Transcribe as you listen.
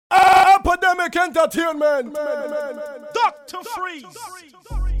Music Entertainment. Dr.Freeze.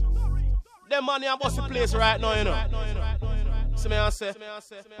 Them money I'm bust the place right now, you know. See me I say.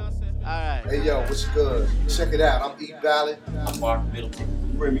 Alright. Hey yo, what's good? Check it out. I'm E Ballard. I'm Mark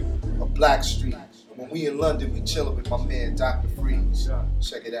Middleton. Remy. Of Black Street. And when we in London, we chillin' with my man Dr.Freeze.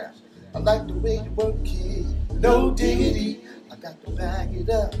 Check it out. I like the way you work it. No diggity. I got to bag it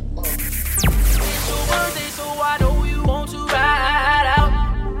up. It's your birthday, so I know you want to ride out.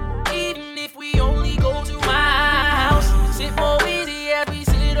 Even if we only go to my house. Sit more easy as we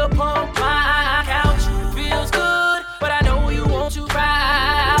sit upon my couch. Feels good, but I know you want to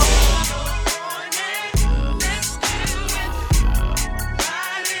ride out.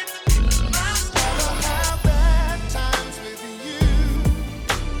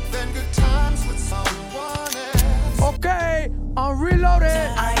 Okay, I'm reloaded.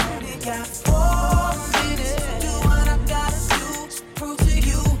 I only got 4 minutes to do what I gotta do. Prove to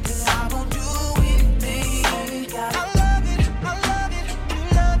you that I won't do anything. I love it, you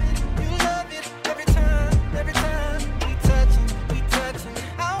love it, you love it. Every time we touchin'.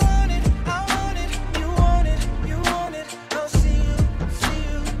 I want it, you want it. I'll see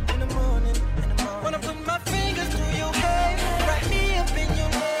you in the morning. When I put my fingers through your hair, write me up in your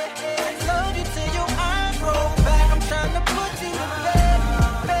neck. I love you till your eyes roll back. I'm trying to put you to bed.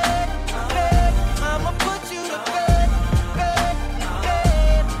 I'ma put you to bed.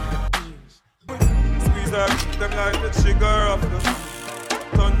 Squeeze her, them like the trigger of the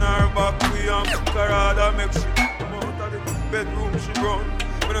turn her back, we am Carada, make she come out of the bedroom she run.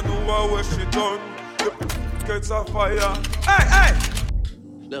 When I know what she done, the gets a fire. Hey!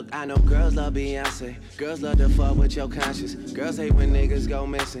 Look, I know girls love Beyonce. Girls love to fuck with your conscience. Girls hate when niggas go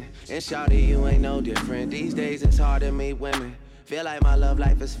missing. And shawty, you ain't no different. These days it's hard to meet women. Feel like my love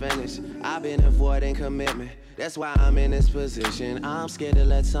life is finished. I've been avoiding commitment. That's why I'm in this position. I'm scared to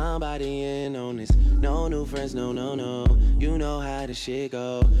let somebody in on this. No new friends, no. You know how the shit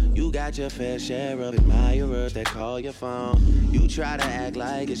go. You got your fair share of admirers that call your phone. You try to act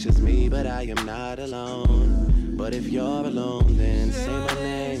like it's just me, but I am not alone. But if you're alone, then say my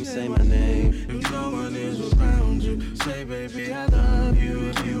name, say my name. If no one is around you, say baby I love you.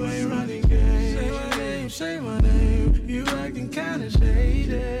 If you ain't running game, say my name. You acting kinda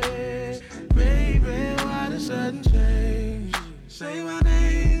shady, baby. Why the sudden change? Say my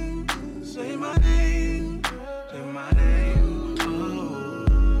name, say my name, say my name.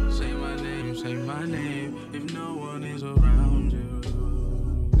 Oh, say my name. If no one is around you,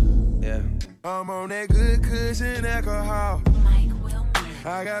 Yeah. I'm on that good cushion alcohol.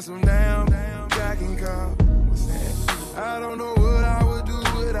 I got some damn Jack and Coke. I don't know what I would do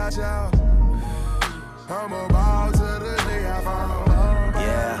without y'all. I'm about to the day I fall.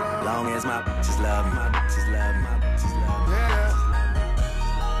 Yeah, long as my bitches love me. Yeah.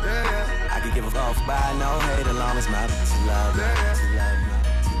 I could give a fuck by no hate as long as my bitches love me.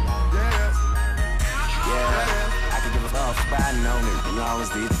 Yeah, I could give a fuck by no nigga as long as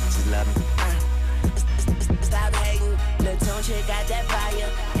these bitches love me. Stop hating, Lil' Tone chick got that fire,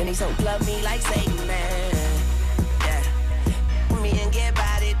 and he so love me like Satan, man. Yeah, me and get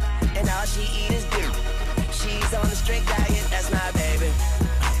about it, and all she eat is dirt. She's on a strict diet, that's my baby.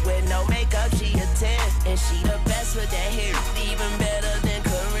 With no makeup, she a 10, and she the best with that hair, even better than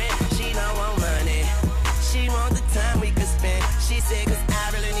Corinne. She don't want money, she want the time we could spend. She said, 'cause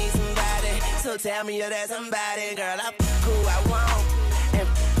I really need somebody, so tell me you're that somebody. Girl, I f who I want, and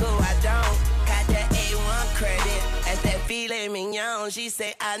who I don't. Got that A1 credit, that's that filet mignon. She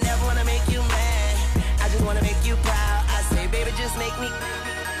say, I never wanna make you mad, I just wanna make you proud. I say, baby, just make me,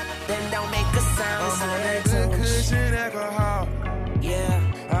 then don't make a sound. I'm on that good cushion alcohol. Yeah,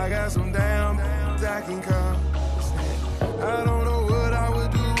 I got some damn Jack and Coke. I don't know what I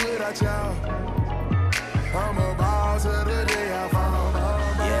would do without y'all. I'm about to the day I fall.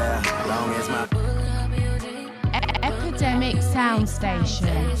 Yeah, long as my Epidemic Sound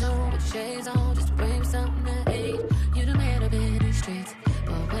Station. Shades on, just bring something to eat. You done made up in these streets,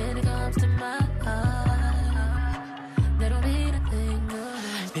 but when it comes to my heart, they don't mean a thing,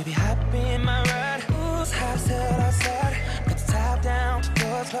 no. baby, hop in my ride. Who's hot till outside? Put the top down,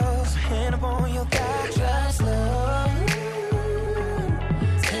 doors closed, hand up on your thigh. Drive slow,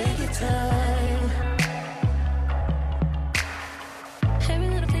 take your time. Every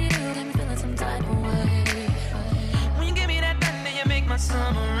little thing you do got me feeling some type of way. When you give me that thunder, you make my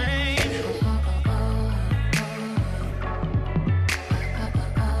summer rain.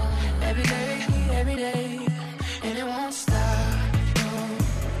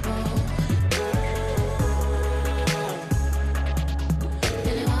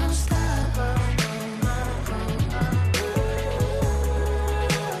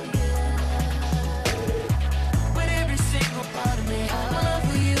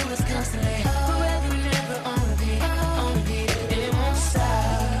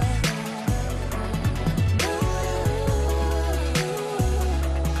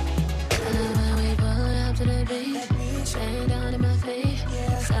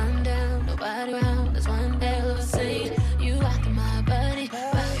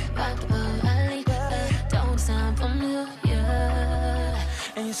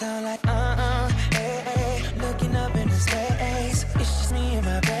 it sound like hey, hey. Looking up in the space, it's just me and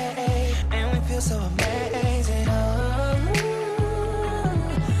my babe, and we feel so amazing. All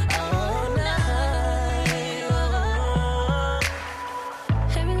night.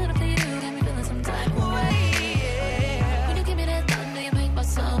 Every little thing you do got me feeling some type of way. When you give me that thunder, you make my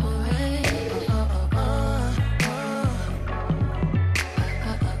summer rain.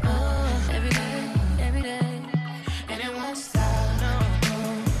 Every day, and it won't stop.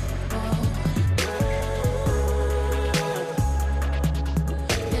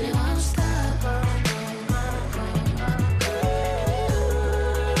 And it won't stop.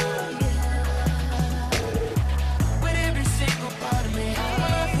 With every single part of me, my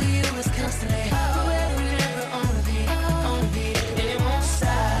love for you is constantly wherever you ever on the beat, and it won't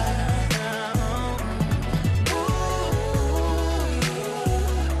stop.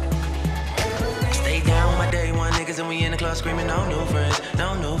 Stay down with my day one niggas and we in the club screaming no new friends,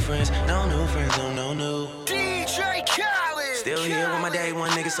 no new friends, no new friends, no new. DJ Khaled. Still here with my day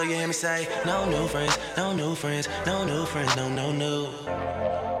one niggas, so you hear me say no new friends, no new friends, no new friends, no new.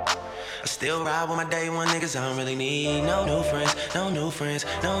 I still ride with my day one niggas, I don't really need no new friends, no new friends,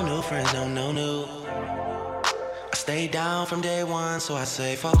 no new friends, no new. I stay down from day one, so I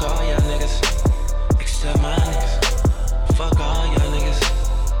say fuck all y'all niggas, except my niggas. Fuck all y'all niggas,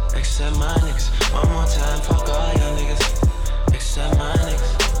 except my niggas. One more time, fuck all y'all niggas, except my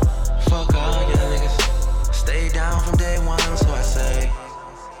niggas. Fuck all y'all niggas. Stay down from day one, so I say.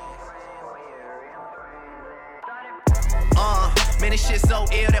 Man, this shit so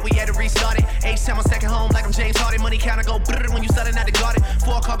ill that we had to restart it. H-time on second home like I'm James Harden. Money counter go brrr when you selling out the garden.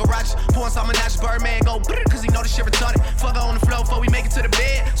 4-car garages, pouring some menage. Birdman go brrr cause he know this shit retarded. Fuck her on the floor before we make it to the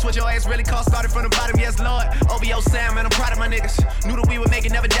bed. Switch your ass really cost, started from the bottom, yes lord. OVO Sam, man, I'm proud of my niggas. Knew that we would make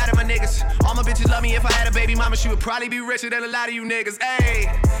it, never doubted my niggas. All my bitches love me, if I had a baby mama, she would probably be richer than a lot of you niggas. Ayy,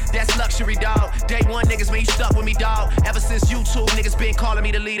 that's luxury, dog. Day one niggas, man, you stuck with me, dog. Ever since YouTube, niggas been calling me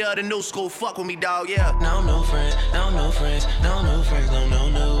the leader of the new school. Fuck with me, dog, yeah. No new friends, no new friends, no new friends, no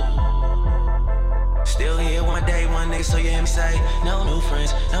new. Still here with my day one niggas, so you hear me say no new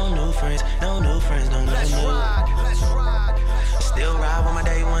friends, no new friends, no new friends, no new. Let's ride. Still ride with my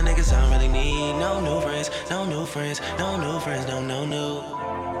day one niggas, I don't really need no new friends, no new friends, no new friends, no new.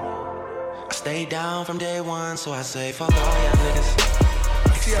 I stay down from day one, so I say fuck all y'all niggas.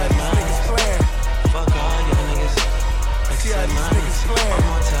 See how these niggas playing. Fuck all y'all niggas. See how these niggas playing. One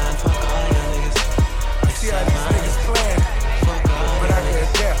more time, fuck all y'all niggas. See how these niggas playing. Fuck all But I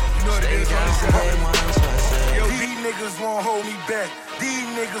can't tell. You know what it is, down from day one, so I say. Yo, these niggas won't hold me back. These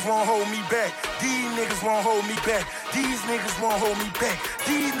niggas won't hold me back. These niggas won't hold me back. These niggas won't hold me back.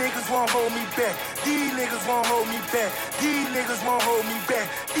 These niggas won't hold me back. These niggas won't hold me back. These niggas won't hold me back.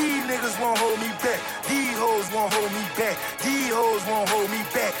 These niggas won't hold me back. These hoes won't hold me back. These hoes won't hold me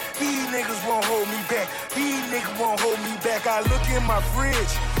back. These niggas won't hold me back. These niggas won't hold me back. I look in my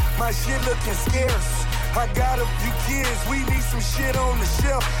fridge, my shit looking scarce. I got a few kids, we need some shit on the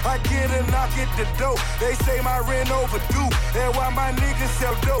shelf. I get a knock at the door, they say my rent overdue. That's why my niggas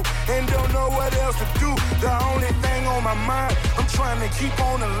sell dope and don't know what else to do. The only thing on my mind, I'm trying to keep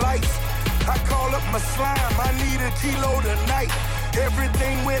on the lights. I call up my slime, I need a kilo tonight.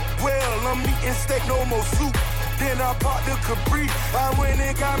 Everything went well, I'm eating steak, no more soup. Then I bought the Capri, I went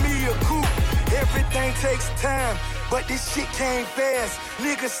and got me a coupe. Everything takes time, but this shit came fast.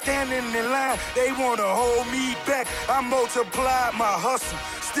 Niggas standing in line, they wanna hold me back. I multiplied my hustle,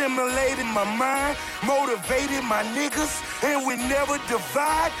 stimulated my mind, motivated my niggas, and we never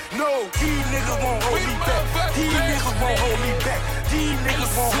divide. No, these niggas won't hold me back. These niggas won't hold me back. These niggas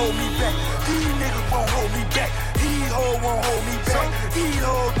won't hold me back. These niggas won't hold me back. These hoes won't hold me back. These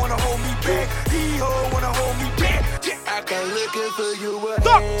hoes wanna hold me back. These hoes wanna hold me back. I come looking for you with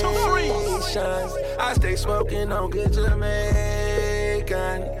Dr.Freeze. I stay smoking on good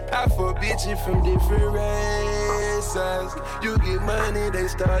Jamaican. I fuck bitches from different races. You get money, they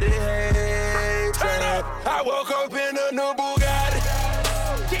started hating. I woke up in a new Bugatti.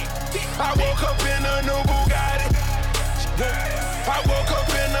 I woke up in a new Bugatti. I woke up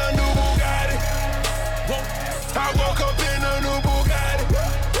in a new Bugatti. I woke up in a new Bugatti.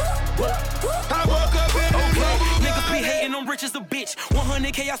 I woke up in a new Bugatti. Niggas be hating, I'm rich as a bitch.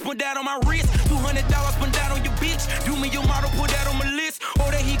 100K I spent that on my wrist. $200 spent that on your bitch. Do me your model, put that on my list. Oh,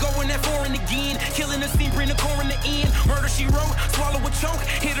 there he going that foreign again. Killing the scene, bring the core in the end. Murder she wrote, swallow a choke.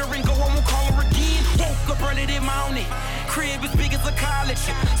 Hit her and go, I won't call her again. Woke up early in morning. Crib as big as a college.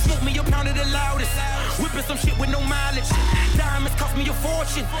 Smoke me a pound of the loudest. Whipping some shit with no mileage. Diamonds cost me a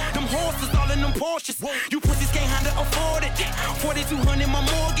fortune. Them horses all in them Porsches. You pussies can't handle afford it. 4,200 my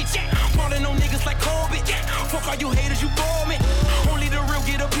mortgage. Falling on niggas like Corbett. Fuck all you haters, you bore me. Only the real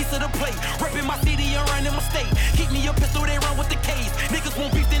get a play. Reppin' my city and running my state. Keep me a pistol, they run with the case. Niggas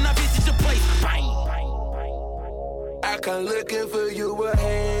won't beef, then I visit your place. Bang. I come looking for you with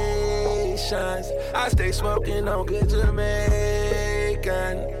Haitians. I stay smoking on good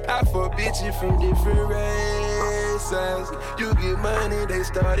Jamaican. I fuck bitches from different races. You get money, they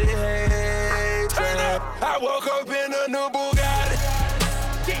started hating. I woke up in a new Bugatti.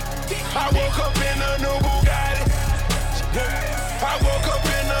 I woke up in a new Bugatti. I woke up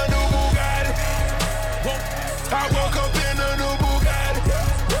in a new Bugatti. I woke up in a new Bugatti.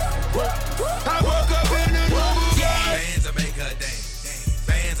 I woke up in a new Bugatti. Bands will make her dance.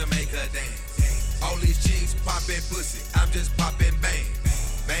 Bands will make her dance. All these chicks poppin' pussy, I'm just poppin' bang.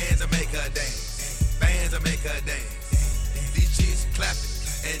 Bands will make her dance. Bands will make her dance. These chicks clapping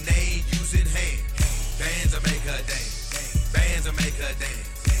and they ain't using hands. Bands will make her dance. Bands will make her dance.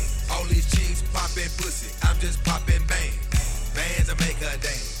 All these chicks poppin' pussy, I'm just poppin' bang. Bands will make her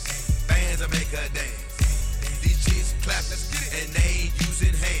dance. Bands will make her dance. These chicks clapping and they ain't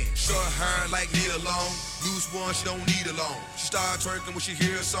using hands. Short hair like Neil Long. Loose one, she don't need a loan. She start twerking when she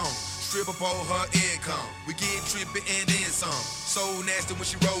hear a song. Strip up all her income. We get trippin' and then some. So nasty when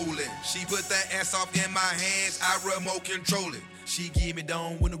she rollin'. She put that ass off in my hands, I remote control it. She give me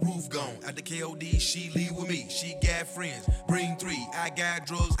down when the roof gone. At the KOD, she leave with me. She got friends, bring 3. I got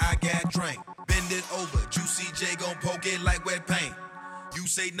drugs, I got drink. Bend it over, Juicy J gon' poke it like wet paint. You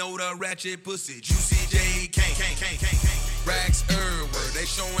say no to ratchet pussy, Juicy J can't. Racks everywhere, they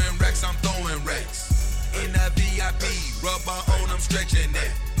showing racks, I'm throwing racks. In the VIP, rubber on, I'm stretching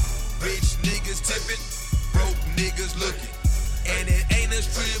that. Rich niggas tipping, broke niggas looking. And it ain't a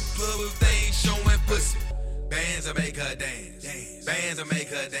strip club if they ain't showing pussy. Bands will make her dance. Bands will make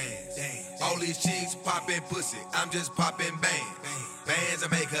her dance. All these chicks poppin' pussy, I'm just poppin' bang. Bands will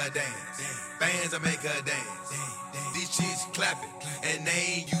make her dance. Bands will make her dance. These chicks clapping and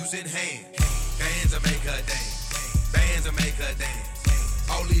they ain't using hands. Bands will make her dance. Bands will make her dance.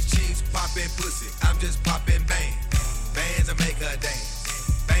 All these chicks poppin' pussy, I'm just poppin' bang. Bands will make her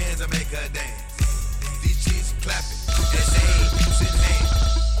dance. Bands will make her dance. These chicks clapping and they ain't using hands.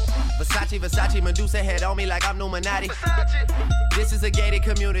 Versace, Medusa head on me like I'm Illuminati. This is a gated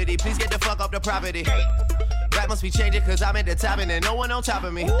community, please get the fuck off the property. Rap must be changing cause I'm at the top and there's no one on top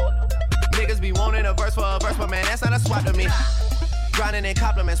of me. Niggas be wanting a verse for a verse, but man, that's not a swap to me. Grinding in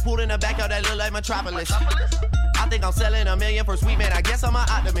compliments, pulled in the backyard that look like Metropolis. I think I'm selling $1 million for sweet, man, I guess I'm an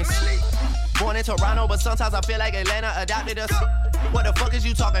optimist. Born in Toronto, but sometimes I feel like Atlanta adopted us. What the fuck is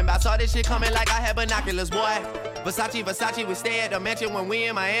you talking about? Saw this shit coming like I had binoculars, boy. Versace, we stay at the mansion when we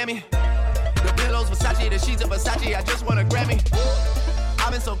in Miami. The pillows, Versace, the sheets of Versace, I just want a Grammy.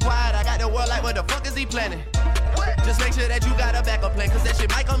 I've been so quiet, I got the world like, what the fuck is he planning? Just make sure that you got a backup plan, cause that shit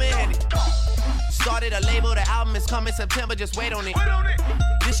might come in handy. Started a label, the album is coming September, just wait on it.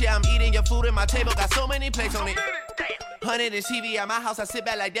 This year I'm eating your food and my table got so many plates on it. 100 inch TV at my house, I sit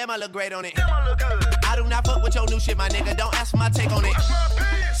back like damn, I look great on it. I do not fuck with your new shit, my nigga, don't ask for my take on it.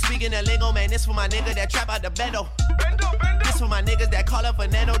 Speaking of lingo, man, this for my nigga that trap out the bendo. This for my niggas that call up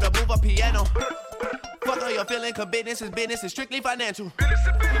Fernando to move a piano. Fuck all your feeling, cause business is business, it's strictly financial.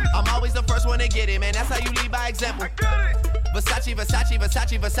 I'm always the first one to get it, man, that's how you lead by example. Versace.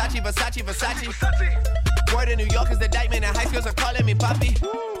 Word in New York is the indictment and high schools are calling me Poppy.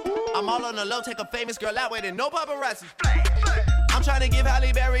 I'm all on the low, take a famous girl out with it, no paparazzi. I'm trying to give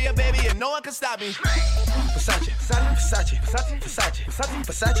Halle Berry a baby and no one can stop me. Versace,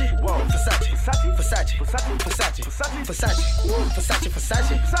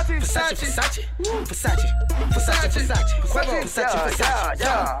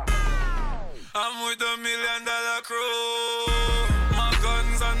 I'm with $1 million crew. My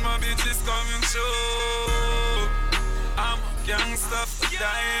guns and my bitches coming through. I'm a gangster for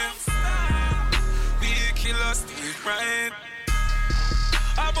dying. Be a killer, still right.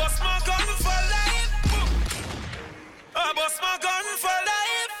 I bust my gun for life. I bust my gun for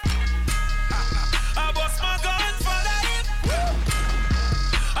life. I bust my gun for life.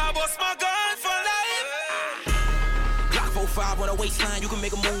 I bust my gun for life. Glock 45 on the waistline, you can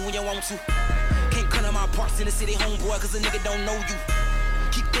make a move when you want to. Can't cut on my parts in the city, homeboy, cause a nigga don't know you.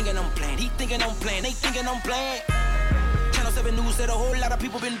 Keep thinking I'm playing, he thinking I'm playing, they thinking I'm playing. Channel 7 News said a whole lot of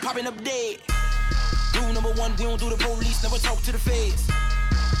people been popping up dead. Rule number 1, we don't do the police, never talk to the feds.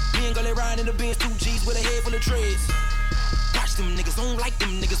 Me and Gully riding in the Benz, 2 G's with a head full of treads. Watch them niggas, don't like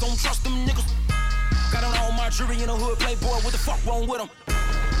them niggas, don't trust them niggas. Got on all my jewelry in the hood, playboy, what the fuck wrong with them?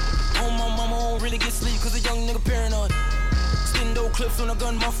 Home, my mama don't really get sleep, cause a young nigga paranoid. Stendo clips on a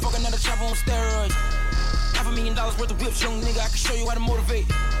gun, motherfucker, not a chopper on steroids. $500,000 worth of whips, young nigga, I can show you how to motivate.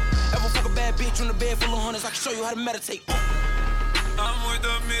 Ever fuck a bad bitch on the bed full of hundreds, I can show you how to meditate. I'm with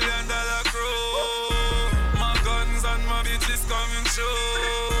 $1 million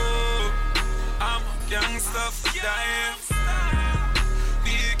stuff for dying.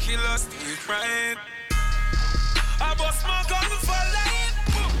 Big killer, still crying. I bust my gun for life.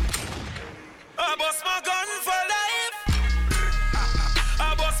 I bust my gun for life.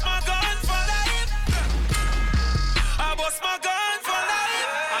 I bust my gun for life. I bust my gun for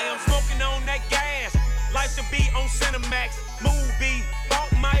life. I am smoking on that gas. Life should be on Cinemax. Movie.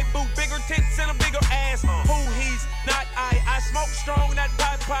 Bought my boo. Bigger tits and a bigger ass. Who he's not I. I smoke strong, not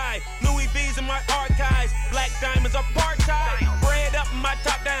pie. Louis V's in my archives. Black diamonds apartheid. Bread up and my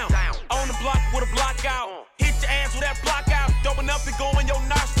top down. On the block with a block out. Hit your ass with that block out. Open up and go in your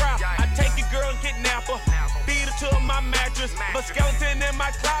nostril. I take your girl and kidnap her. Beat her to my mattress. But skeleton in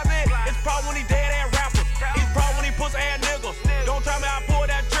my closet. It's probably when he dead ass rapper. It's probably when he puts ass niggas. Don't tell me I pull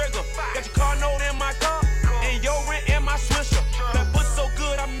that trigger. Got your car note in my car. And your rent in my swisher. That pussy so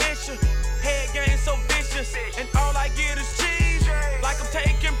good I miss you. Head game so vicious. And all I get is cheese. Like I'm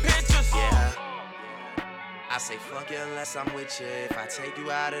taking pictures. Yeah. I say fuck you unless I'm with you. If I take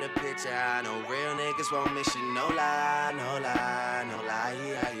you out of the picture, I know real niggas won't miss you. No lie, no lie, no lie,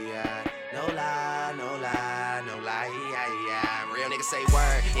 yeah, yeah. No lie, no lie, no lie, yeah, yeah. Real niggas say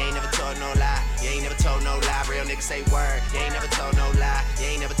word, you ain't never told no lie. You ain't never told no lie. Real niggas say word, you ain't never told no lie. You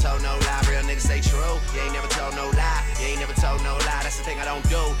ain't never told no lie. Real niggas say true, you ain't never told no lie. You ain't never told no lie. That's the thing I don't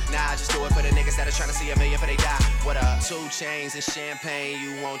do. Nah, I just do it for the niggas that are trying to see a million for they die. What up? 2 chains and champagne,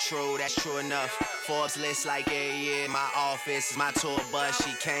 you want true, that's true enough. Forbes list like yeah, my office is my tour bus.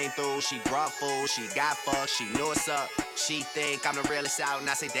 She came through, she brought food, she got fucked, she knew what's up. She think I'm the realest out, and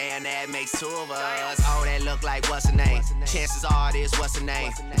I say damn, that makes 2 of us. Oh, that look like what's her name? Chances are it is what's her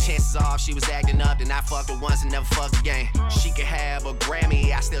name. Chances are if she was acting up, then I fucked her once and never fucked again. She could have a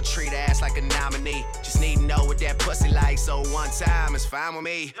Grammy, I still treat her ass like a nominee. Just need to know what that pussy like, so one time it's fine with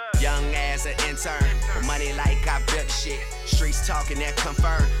me. Young as an intern, with money like I built shit. Streets talking that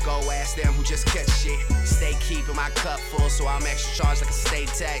confirm. Go ask them who just cut shit. Stay keeping my cup full, so I'm extra charged like a state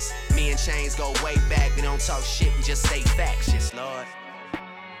tax. Me and Chains go way back. We don't talk shit, we just say facts. Yes, Lord.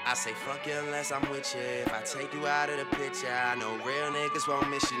 I say fuck you unless I'm with you. If I take you out of the picture, I know real niggas won't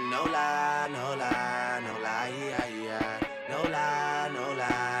miss you. No lie, no lie, no lie, yeah, yeah. No lie, no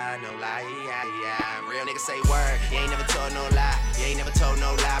lie, no lie, yeah, yeah. Real niggas say word, you ain't never told no lie. You ain't never told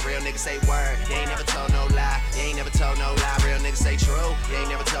no lie. Real niggas say word, you ain't never told no lie. You ain't never told no lie. Real niggas say true, you ain't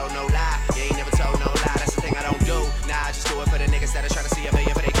never told no lie. You ain't never told no lie. That's the thing I don't do. Nah, I just do it for the niggas that are trying to see a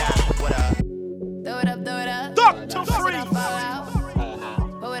million for they die. What up? Throw it up, throw it up. Dr.Freeze.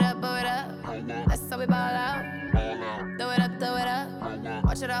 Blow it up, blow it up. That's how we ball out. Throw it up.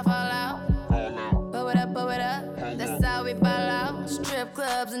 Watch it all fall out. Blow it up, that's how we ball out. Strip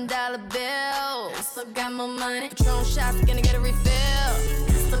clubs and dollar bills. Still got more money. Patron shots, gonna get a refill.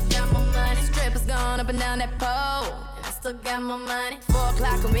 Still got more money. Strippers going up and down that pole. And I still got more money. 4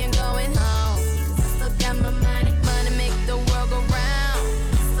 o'clock and we ain't going home. Still got more money. Money make the world go round.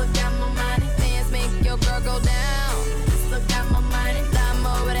 Still got more money. Dance make your girl go down. Still got more money. Lot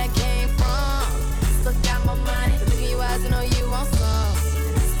more where that came from. Still got more money. Look in your eyes, you know you want some.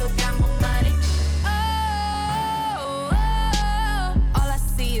 Still got more money. Oh, all I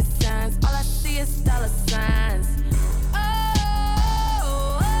see is signs. All I see is dollar signs.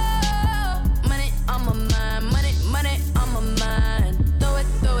 Oh, money on my mind. Money on my mind. Throw it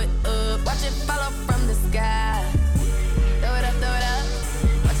up. Watch it fall up from the sky. Throw it up.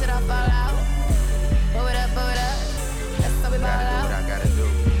 Watch it all fall out. Blow it up. That's how we ball out. What I gotta do.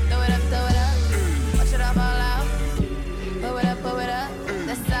 Throw it up. Watch it all fall out. Blow it up.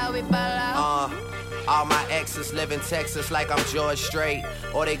 That's how we ball out. All my exes live in Texas like I'm George Strait.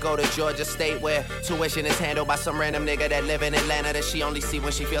 Or they go to Georgia State where tuition is handled by some random nigga that live in Atlanta that she only see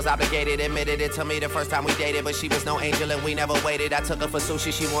when she feels obligated. Admitted it to me the first time we dated, but she was no angel and we never waited. I took her for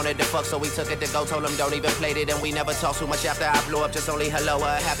sushi, she wanted to fuck, so we took it to go. Told him don't even play it, and we never talked too much after I blew up. Just only hello,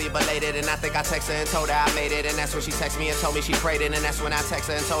 happy belated. And I think I texted her and told her I made it. And that's when she texted me and told me she prayed it. And that's when I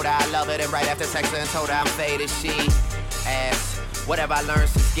texted her and told her I love it. And right after texting her and told her I'm faded, she asked, what have I learned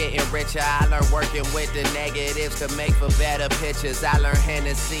since getting richer? I learned working with the negatives to make for better pictures. I learned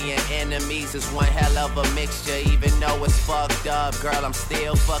Hennessy and enemies is one hell of a mixture. Even though it's fucked up, girl, I'm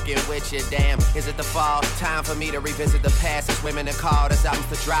still fucking with you. Damn, is it the fall? Time for me to revisit the past. There's women to call, there's albums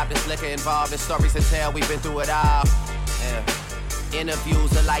to drop, there's liquor involved, there's stories to tell. We've been through it all. Yeah.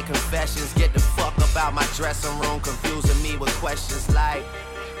 Interviews are like confessions. Get the fuck about my dressing room, confusing me with questions like,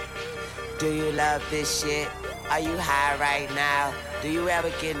 do you love this shit? Are you high right now? Do you ever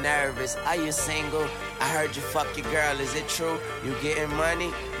get nervous? Are you single? I heard you fuck your girl, is it true? You getting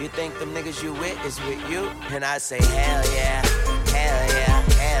money? You think them niggas you with is with you? And I say, hell yeah, hell yeah,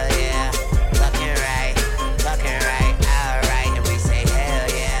 hell yeah. Looking right, alright. And we say, hell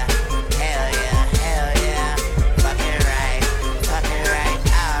yeah, hell yeah, hell yeah.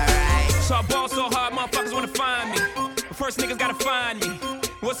 find me?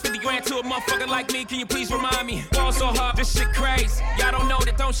 What's 50 grand to a motherfucker like me? Can you please remind me? Fall so hard, this shit crazy. Y'all don't know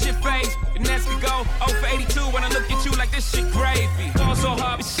that don't shit phase. And as we go, 0 for 82 when I look at you like this shit gravy. Fall so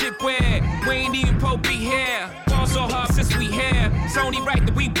hard, this shit weird. We ain't even Pope be here. Fall so hard since we here. It's only right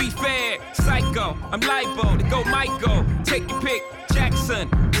that we be fair. Psycho, I'm libo to go Michael. Take your pick. Jackson,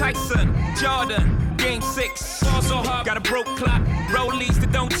 Tyson, Jordan, Game 6. Fall so hard, got a broke clock. Rollies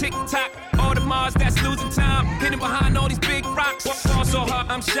that don't tick-tock. All the Mars that's losing time. Hidden behind all these big rocks. Fall so hard,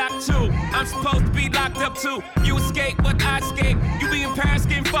 I'm shocked too. I'm supposed to be locked up too. You escape, but I escape. You be in Paris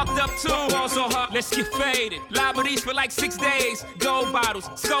getting fucked up too. Fall so hard, let's get faded. Liberties for like 6 days. Gold bottles,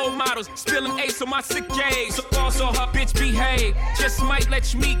 skull models. Spilling ace on my sick days. Fall so hard, bitch behave. Just might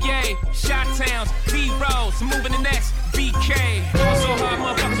let you meet gay. Shot towns, B-rolls, moving the next BK. Fall so hard,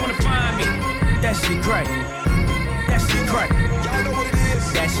 motherfuckers wanna find me. That shit crack. That shit crack. Y'all know what it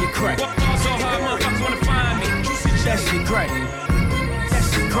is. That shit crack. Fall so hard, motherfuckers wanna find me. That shit crack. That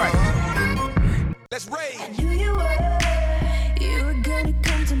shit crack. Let's raid. I knew you were gonna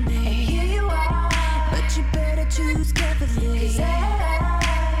come to me. And here you are, but you better choose carefully. 'Cause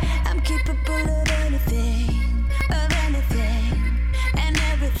I'm capable of anything, and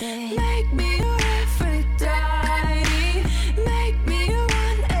everything. Make me your Aphrodite. Make me your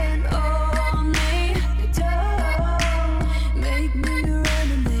one and only. Don't make me your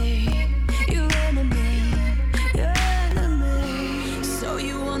enemy, your enemy, your enemy. So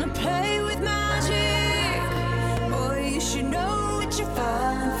you wanna play with magic? Boy, you should know what you're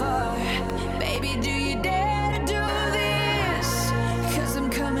falling for. Baby, do you dare to do this? 'Cause I'm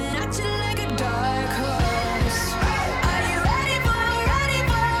coming at you like a dark horse. Are you ready for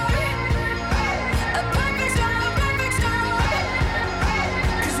a perfect storm, perfect storm?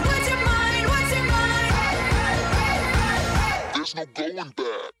 'Cause what's your mind, what's your mind? There's no going back.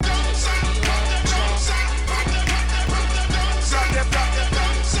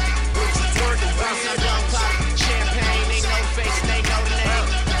 Champagne, ain't no face, they know the name.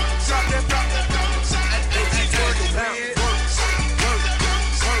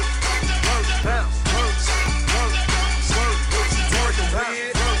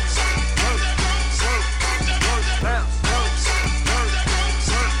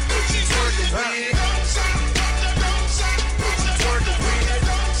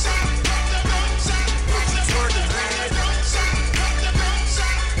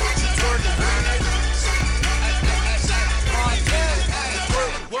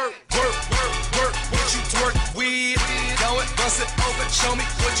 Bust it over, show me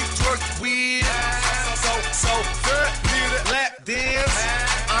what you twerk with. So good, need a lap dance.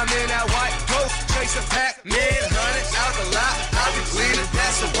 I'm in that white ghost, chasing Pac-Man. 100 out the lot, I'll be bleeding,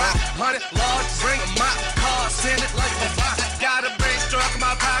 that's a rock. 100 large, bring a mop, car, send it like a box. Got a brain struck in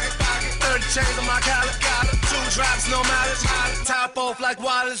my pocket, 30 chains on my collar. 2 drops, no mileage. Top off like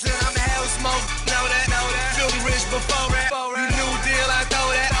Wallace, and I'm hell smoke. Know that. Feel the rich before that. You new deal, I throw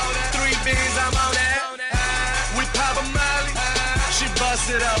that. 3 beans, I'm on that. We pop a Molly, she bust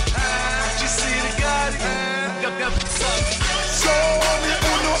it up. She see the God. Show me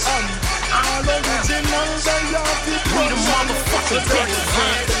uno and all original diabetes. We the motherfucking best.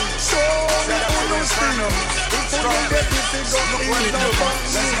 Show me uno still. If you get it, you go in the box.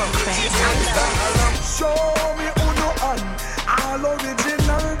 Show me uno and all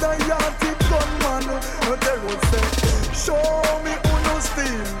original diabetes gunman. They will say, show me uno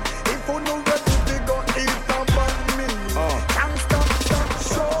still. If you know that you go eat up on me.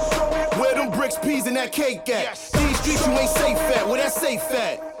 Where them bricks, peas, and that cake at? These streets you ain't safe at. Where that safe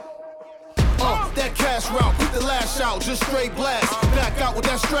at? That cash route, put the lash out, just straight blast. Back out with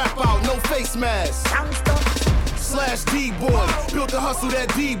that strap out, no face mask. Slash D-boy, built the hustle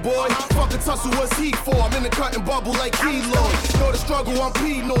that D-boy. Fuck a tussle, what's he for? I'm in the cutting bubble like Keloid. Know the struggle, I'm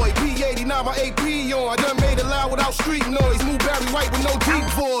P-Noid. P89, my AP on. I done made it loud without street noise. Move Barry White with no deep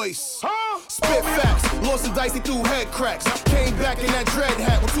voice. Spit facts, lost some dicey through head cracks. Came back in that dread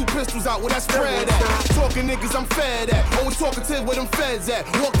hat with 2 pistols out where that spread at. Talking niggas I'm fed at. Always talking to where them feds at.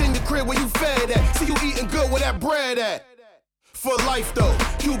 Walked in the crib where you fed at. See you eating good where that bread at. For life though,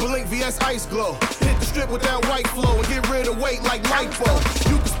 Cuban Link vs Ice Glow. Hit the strip with that white flow and get rid of weight like lipo.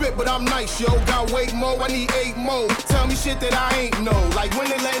 You can spit but I'm nice, yo. Got weight more, I need 8 more. Tell me shit that I ain't know, like when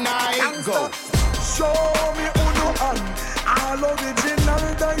they letting I ain't go. Show me uno and all original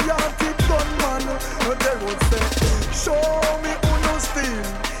diabetes gunman. They will say, show me uno still.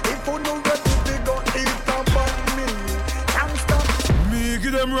 If you know that you go eat up on me. Me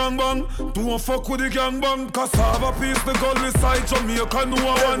give them wrong bang. Don't fuck with the gang bang. Cassava piece the goal beside Jamaica no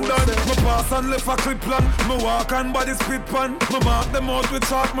one done. Me pass and left a clip plan. Me walk and body spit pan. Me mark them out with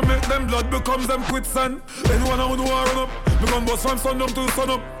chalk. Me make them blood becomes them quicksand. Anyone who know I run up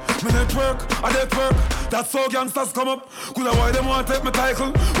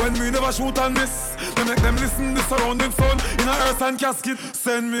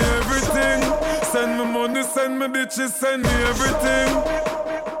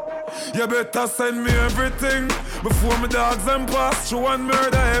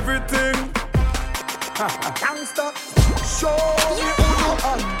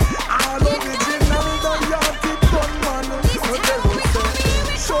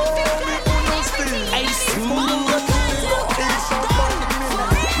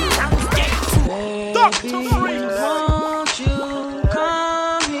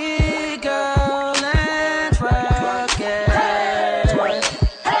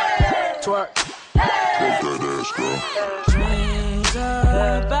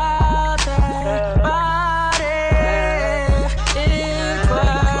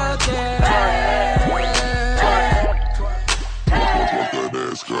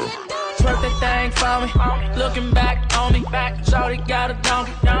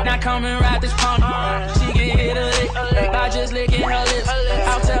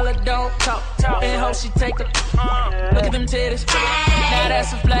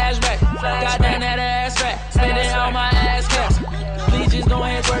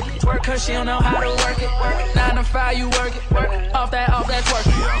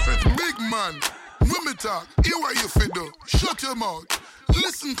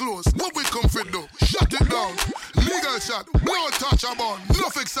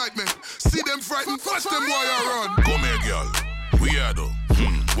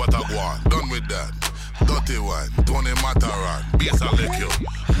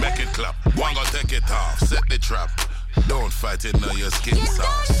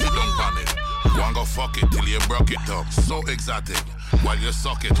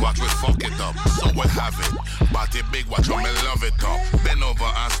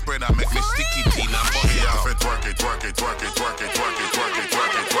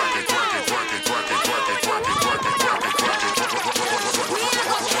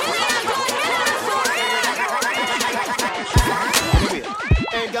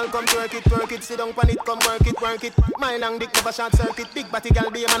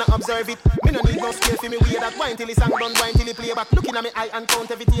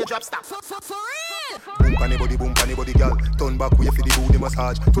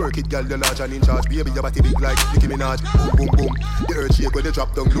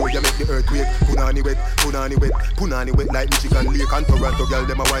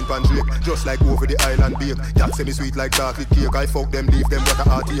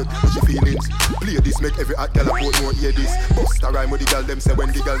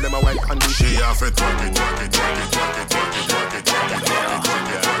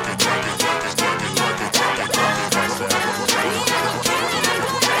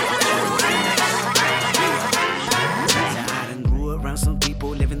Some people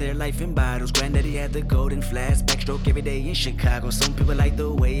living their life in bottles. Granddaddy had the golden flask, backstroke every day in Chicago. Some people like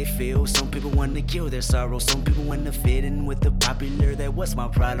the way it feels. Some people want to kill their sorrow. Some people want to fit in with the popular. That was my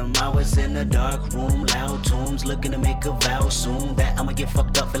problem. I was in a dark room, loud tunes, looking to make a vow soon that I'ma get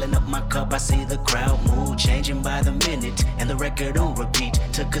fucked up, filling up my cup. I see the crowd mood changing by the minute, and the record on repeat.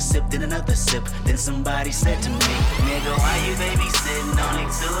 Took a sip, then another sip. Then somebody said to me, nigga, why you babysitting? Only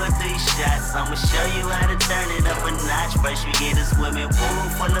 2 or 3 shots. I'ma show you how to turn it up a notch. First you get a swimming pool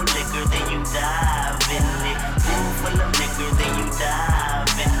full of liquor, then you dive in it. Pool full of liquor, then you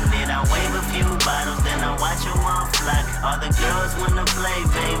dive in it. I wave a few bottles, then I watch them all flock. All the girls wanna play,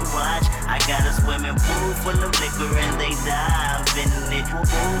 babe, watch. I got a swimming pool full of liquor and they dive in it.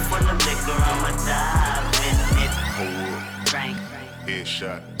 Pool full of liquor, I'ma dive in it. Hold up. Drink.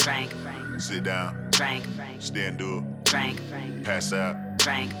 Headshot. Drink. Sit down. Drink. Stand up. Drink. Pass out.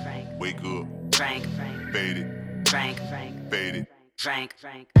 Drink. Wake up. Drink. Fade it. Drink. Fade it. Drink.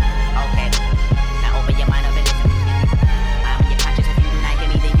 Okay. Now open your mind up and listen to me. I'm your conscious. If you do not hear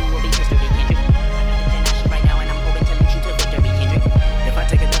me, then you will be history, Kendrick. I'm not right now, and I'm hoping to lead you to victory, Kendrick. If I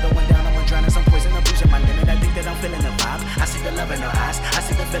take another one down, I'm gonna drown in some poison, abusing my limit. I think that I'm feeling the vibe. I see the love in her eyes. I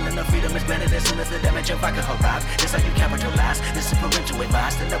see the feeling of freedom is granted as soon as the damage of vodka arrives. This how you capitalize. This is parental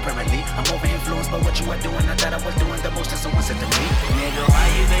advice. Still apparently, I'm over influenced by what you are doing. I thought I was doing the most, and someone said to me, nigga, why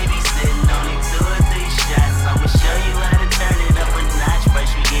you babysitting? Only 2 or 3 shots. I'ma show you how to turn it up a notch.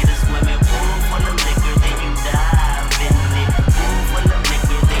 First you get a swimming pool full of liquor, then you die.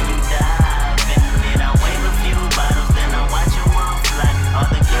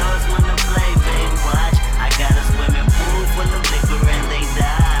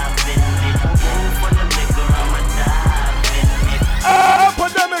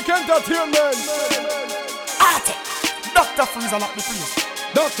 Freeze, I lock the freeze.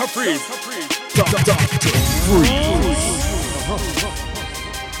 Dr.Freeze.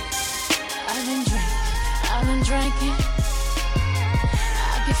 I've been drinking.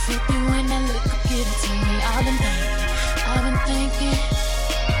 I get 50 when that liquor get it to me. I've been thinking.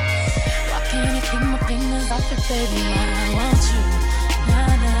 Why can't I keep my fingers off it, baby? I want you,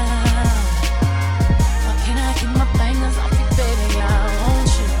 nah, nah. Why can't I keep my fingers off it, baby? I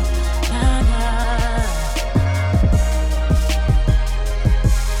want you, nah, nah.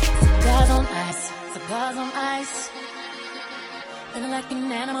 Cigars on ice. Feeling like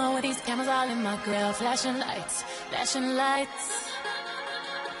an animal with these cameras all in my grill. Flashing lights.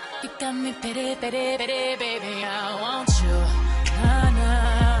 You got me pity, baby. I want you, nah,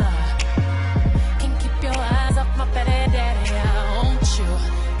 nah. Can't keep your eyes off my petty daddy. I want you,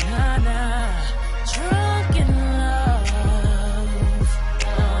 nah, nah. Drunk in love, I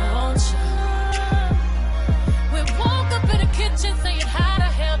want you. We woke up in the kitchen saying, how the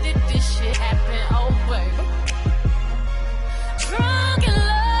hell did this shit happen? Oh, baby. Drunk in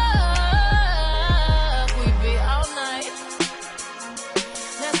love, we be all night.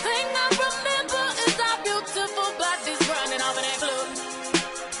 The thing I remember is our beautiful bodies running off in that club.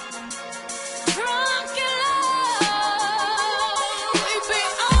 Drunk in love, we be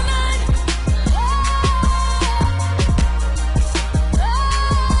all night.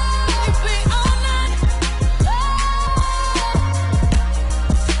 We be all night.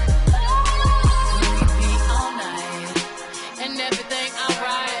 We be all night. And everything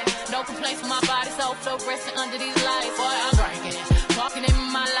alright. No complaints from my body, so flow resting under these lights. Boy, I'm drinking. Walking in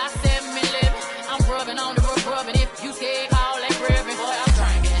my life, 7 living. I'm rubbing on the rubbing. If you scared, call that ribbon. Boy, I'm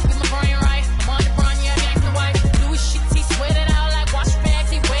drinking. Get my brain right. I'm on the front, yeah, gangsta white. Louis shit, he sweating out like wash bags,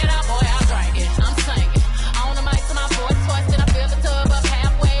 he wet out. Boy, I'm drinking. I'm singing. On the mic to my voice twice, then I fill the tub up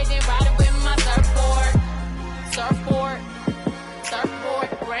halfway, then riding with my surfboard.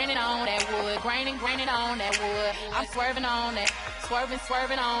 Graining on that wood, graining on that wood. I'm swerving on that,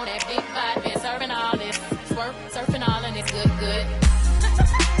 swerving on that big vibe, been serving all this, surfing all and it's good.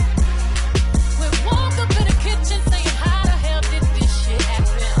 We woke up in the kitchen saying, how the hell did this shit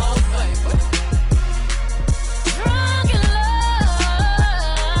happen? Oh, baby. Drunk in love,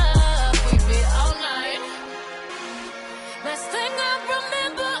 we be all night. Last thing I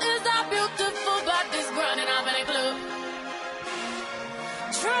remember is our beautiful bodies grinding off in a club.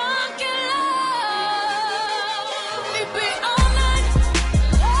 Drunk in love, we be all night.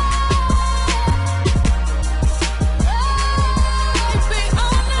 We be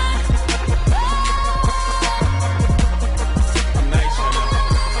all night. I'm nice, you know.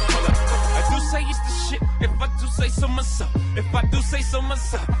 Hold up. I do say it's the shit. If I do say so myself. If I do say so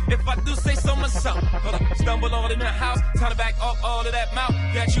myself. If I do say so myself. Hold up. Stumble all in the house. Time to back up all of that mouth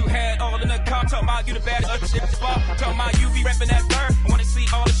that you had all in the car. Talking about you the baddest shit spot. Talking about you be repping that bird. I wanna see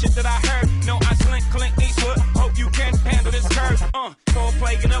all the shit that I heard. No, I slink, Clint Eastwood. Hope you can handle this curve. Full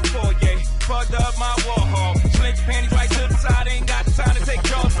play in the foyer. Fucked up my wall hall. Slink your panties right to the side. Ain't got the time to take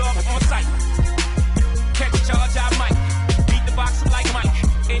jaws off on sight. Catch a charge, I might. Beat the boxer like Mike.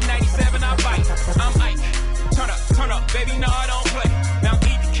 In 97, I bite. I'm Ike. Turn up, baby, no, I don't play. Now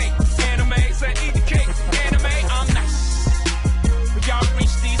eat the cake. Anime, say eat the cake. Anime, I'm nice. But y'all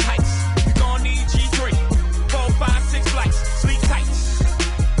reach these heights. You gon' need G3. 4, 5, 6 flights. Sleep tight.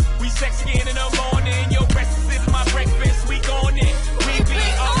 We sex again in the morning. Your breakfast is my breakfast. We going in. We be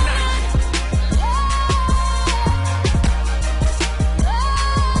all night.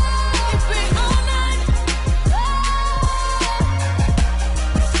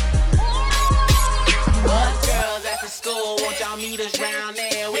 Girls after school, won't y'all meet us round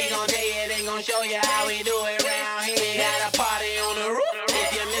there? We gon' tell you, they gon' show you how we do it round here. We got a party on the roof.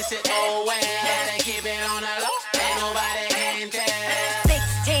 If you miss it, oh well. Gotta keep it on the low. Ain't nobody can tell.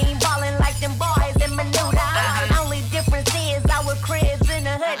 16 ballin' like them boys in Menuda. Only difference is our cribs in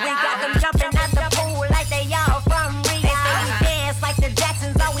the hood. We got them jumping out the pool like they all from Rita. They say we dance like the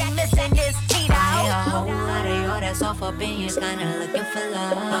Jacksons. All we missing is Tito. A whole lot of y'all that's off opinions, kinda looking for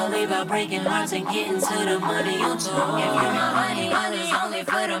love. But we about breaking hearts and getting to the money on tour. If you're my honey, all is only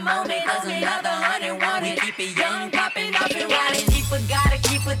for the moment. Cause another 100 want it. Keep it young, popping off and riding. Gotta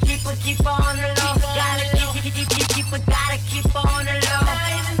keep on the low. Gotta keep on the low.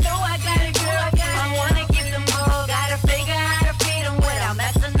 Even though I got a girl, I wanna give them more. Gotta figure how to feed them without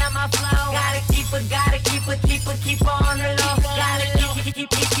messing up my flow. Gotta keep on the low.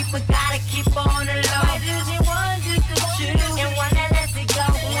 Gotta keep on the low. I just want just to shoot and one that lets it go.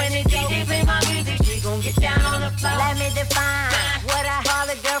 When the DJ play my music, she gon' get down on the floor. Let me define what I call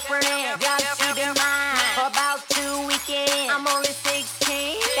a girlfriend. Y'all see their mind. For about 2 weekends, I'm only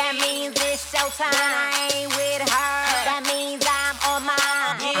 16. That means it's showtime. I ain't with her. That means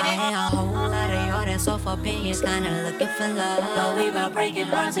A whole lot of y'all that's off opinions, kinda looking for love. But we about breaking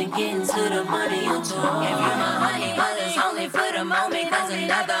hearts and getting to the money on tour. If you're my honey, well, it's only for the moment, cause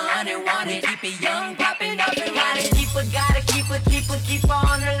another 100 want it. Keep it young, popping up and riding. Gotta keep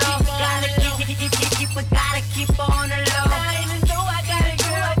on the low. Gotta keep on the low. Even though I got a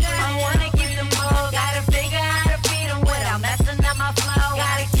girl, I wanna keep them all. Gotta figure how to feed them without messing up my flow.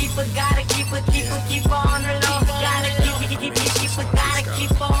 Gotta keep on the low. Gotta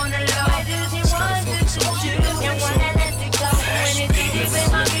keep on the low. I just want to shoot and wanna let it go. When it's deep in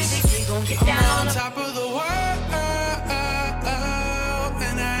my music, we gon' get down. On top of the world,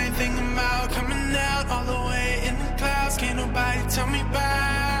 and I ain't thinking about coming out all the way in the clouds. Can't nobody tell me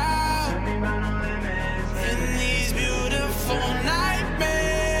about in these beautiful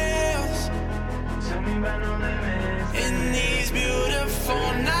nightmares. In these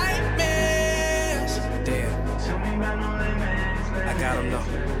beautiful nightmares. Damn. I got him though.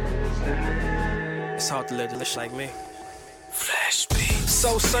 It's hard to live delicious like me. Flash beat.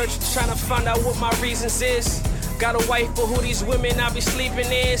 So searching, trying to find out what my reasons is. Got a wife, but who these women I be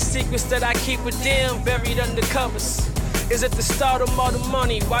sleeping in? Secrets that I keep with them, buried under covers. Is it the stardom or the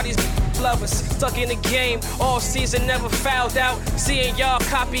money? Why these lovers stuck in the game all season, never fouled out? Seeing y'all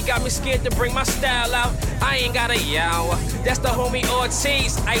copy got me scared to bring my style out. I ain't got a yawa, that's the homie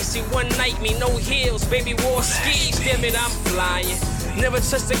Ortiz. Icy one night, me no heels, baby wore skis. Damn it, I'm flying. Never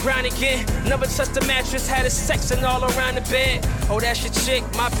touched the ground again, never touched the mattress, had a sexing all around the bed. Oh, that's your chick,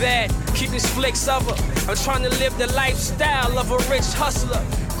 my bad, keep these flicks of her. I'm trying to live the lifestyle of a rich hustler.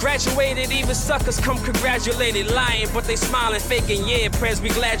 Graduated, even suckers come congratulated. Lying, but they smiling, faking, yeah, prayers, we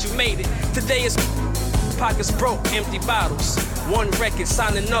glad you made it. Today is pockets broke, empty bottles. One record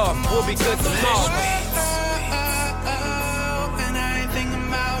signing off, we'll be good tomorrow. And I ain't thinking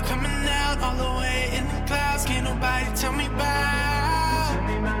about coming out all the way in the clouds. Can't nobody tell me about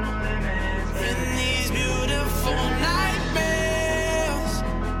in these beautiful nightmares.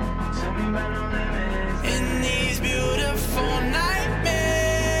 In these beautiful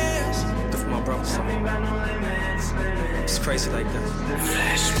nightmares. That's my bro. It's crazy like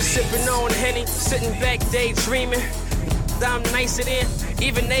that. Sipping on Henny, sitting back daydreaming. I'm nicer than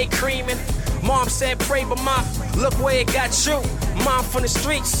even they creaming. Mom said pray, but mom, look where it got you. Mom from the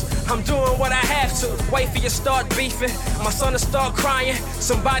streets, I'm doing what I have to. Wifey, you start beefing, my son will start crying.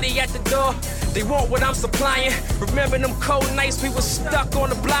 Somebody at the door, they want what I'm supplying. Remember them cold nights we was stuck on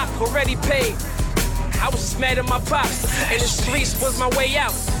the block, already paid. I was just mad at my pops, and the streets was my way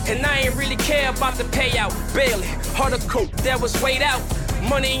out. And I ain't really care about the payout, barely. Harder coat that was weighed out,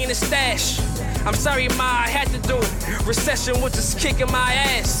 money in the stash. I'm sorry, ma, I had to do it. Recession was just kicking my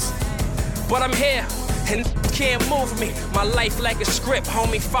ass. But I'm here, and can't move me. My life like a script,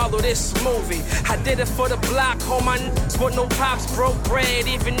 homie, follow this movie. I did it for the block, hold my n***s, but no pops, broke bread,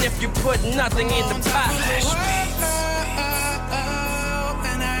 even if you put nothing in the pot.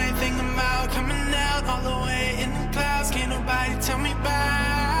 And I ain't thinking about coming out all the way in the clouds. Can't nobody tell me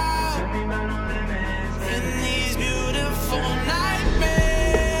about in these beautiful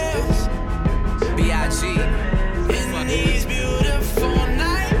nightmares. B.I.G. In these beautiful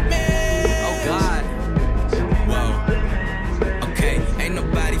nightmares. Oh God. Whoa. Okay, ain't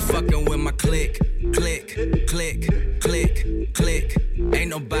nobody fucking with my click. Click, click, click, click. Ain't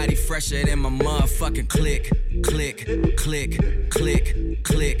nobody fresher than my motherfucking click. Click, click, click,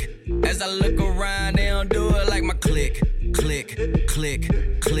 click. As I look around, they don't do it like my click. Click, click,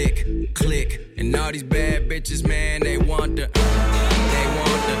 click, click. And all these bad bitches, man, they want the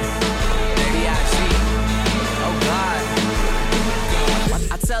Oh God.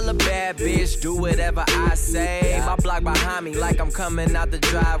 I tell a bad bitch, do whatever I say. My block behind me like I'm coming out the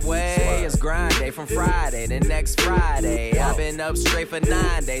driveway. It's grind day from Friday to next Friday. I've been up straight for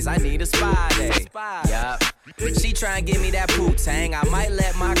 9 days, I need a spy day. Yup. She try and give me that Wu-Tang. I might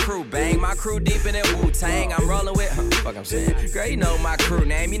let my crew bang. My crew deep in that Wu-Tang. I'm rolling with, fuck I'm saying. Girl, you know my crew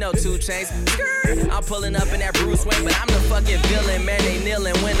name, you know 2 Chainz. I'm pulling up in that Bruce Wayne, but I'm the fucking villain. Man, they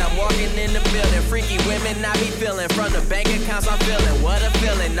kneeling when I'm walking in the building. Freaky women I be feeling. From the bank accounts I'm feeling. What a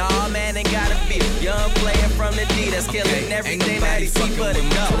feeling. Nah, man, ain't gotta be young player from the D that's killing everything that he see but it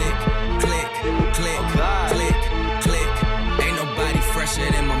go. Click, click, click, click. Ain't nobody fresher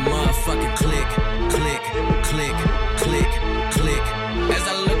than my motherfucking click. Click, click, click, click. As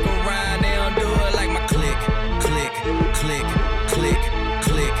I look around, they don't do it like my click. Click, click, click,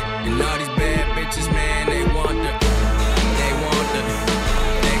 click. And all these bad bitches, man, they want the.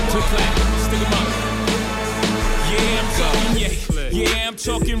 Stick 'em up. Yeah, I'm talking, yeah, I'm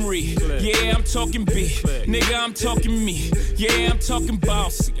talking re. Yeah, I'm talking B. Nigga, I'm talking me. Yeah, I'm talking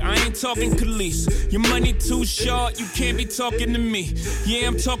bossy. I ain't talking Khalees. Your money too short, you can't be talking to me. Yeah,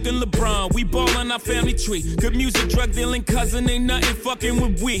 I'm talking LeBron. We ballin' our family tree. Good music, drug dealing cousin, ain't nothing fucking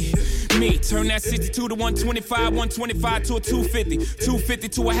with we. Me, turn that 62 to 125, 125 to a 250. 250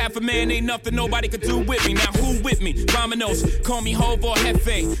 to a half a man, ain't nothing nobody could do with me. Now who with me? Vamonos, call me Hov or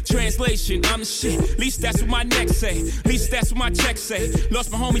Hefe. Translation, I'm the shit. Least that's what my neck say. Least that's what my check say. Lost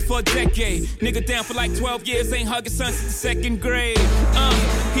my homie for a decade. Nigga down for like 12 years, ain't hugging son since the 2nd grade.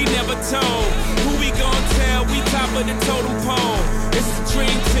 He never told. Who we gon' tell? We top of the totem pole. It's the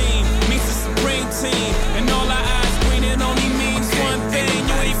dream team, meets the supreme team. And all our eyes green, it only means one thing.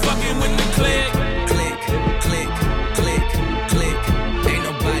 You ain't fucking with the click. Click, click, click, click. Ain't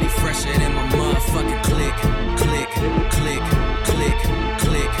nobody fresher than my motherfucking click. Click, click, click,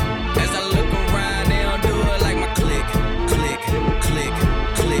 click. As I look around, they don't do it like my click. Click, click,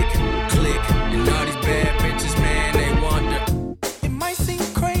 click, click. And all these bad bitches, man, they wonder. It might seem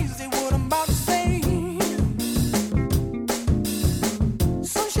crazy what I'm about to say.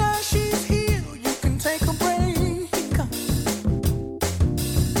 Sunshine, she's here, you can take a break.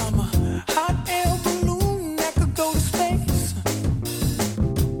 I'm a hot air balloon that could go to space.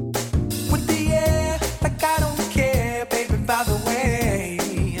 With the air, like I don't care, baby, by the way.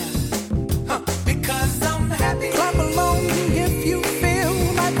 Because I'm happy. Clap along if you feel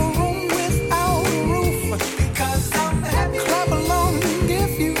like a room without a roof. Because I'm happy. Clap along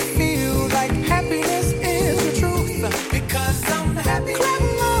if you feel like happiness is the truth. Because I'm happy. Clap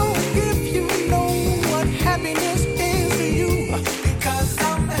along if you know what happiness is to you. Because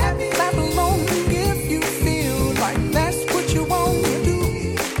I'm happy. Clap along if you feel like that's what you want to do.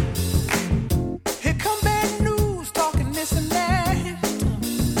 Here come bad news, talking this and that.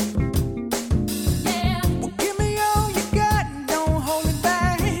 Well, give me all you got and don't hold it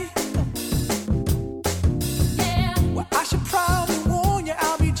back. Well, I should probably warn you,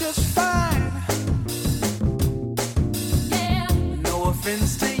 I'll be just fine. No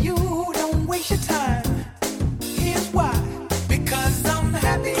offense to you, don't waste your time. Here's why. Because I'm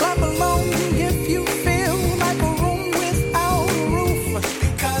happy. Clap along if you feel like a room without a roof.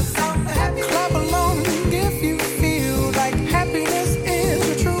 Because I'm happy. Clap along if you feel like happiness is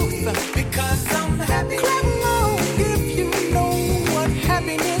the truth. Because I'm happy. Clap along if you know what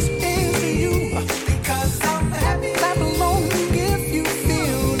happiness is to you. Because I'm happy. Clap along if you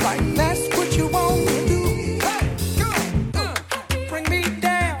feel like that's what you want to do. Bring me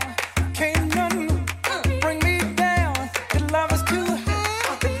down, can't none bring me down. Your love is too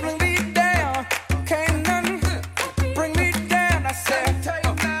high. Bring me down, can't none bring me down. I said,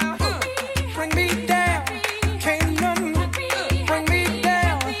 bring me down, can't none bring me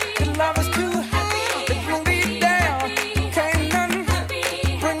down. Your love is too high. Bring me down, can't none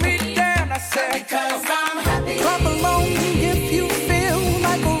bring me down. I said, because I'm happy. Clap along if you feel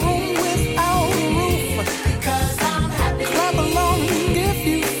like a room without a roof. Because I'm happy. Clap along if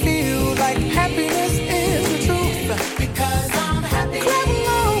you feel like happiness is the truth. Because I'm happy. Clap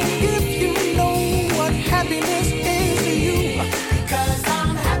along if you know what happiness is to you. Because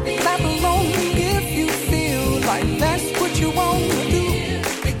I'm happy. Clap along if you feel like that's what you want to do.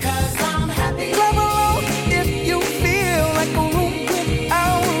 Because I'm happy. Clap along if you feel like a room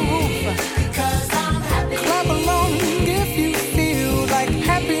without a roof. Because I'm happy. Clap along if you feel like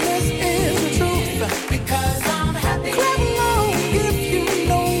happiness is the truth. Because I'm happy. Clap along if you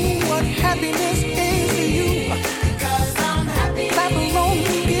know what happiness is to you. Because I'm happy. Clap along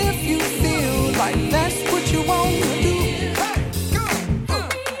if you feel like that's what you want to do.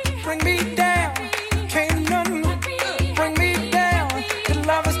 Bring me down, can't none bring me down. Your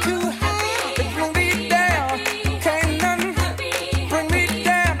love is too high. Bring me down, can't none bring me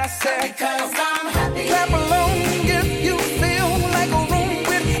down. I said, because I'm happy. Clap along if you feel like a room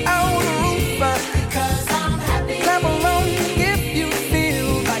without a roof. Because I'm happy. Clap along if you feel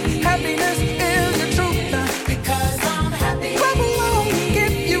like happiness is the truth. Because I'm happy. Clap along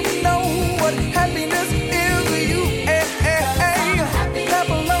if you know what happiness is to you. Clap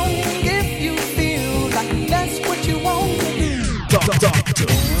along if you feel like that's what you want to do.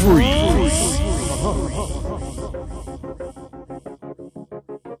 Dr.Freeze.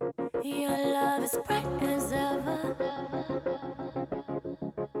 Your love is bright as ever,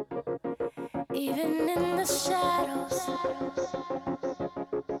 even in the shadows.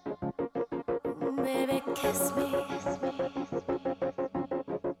 Baby, kiss me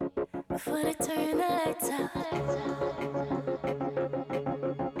before they turn the lights out.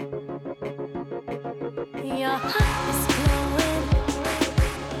 Your heart is glowing,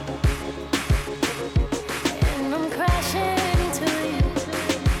 and I'm crashing into you.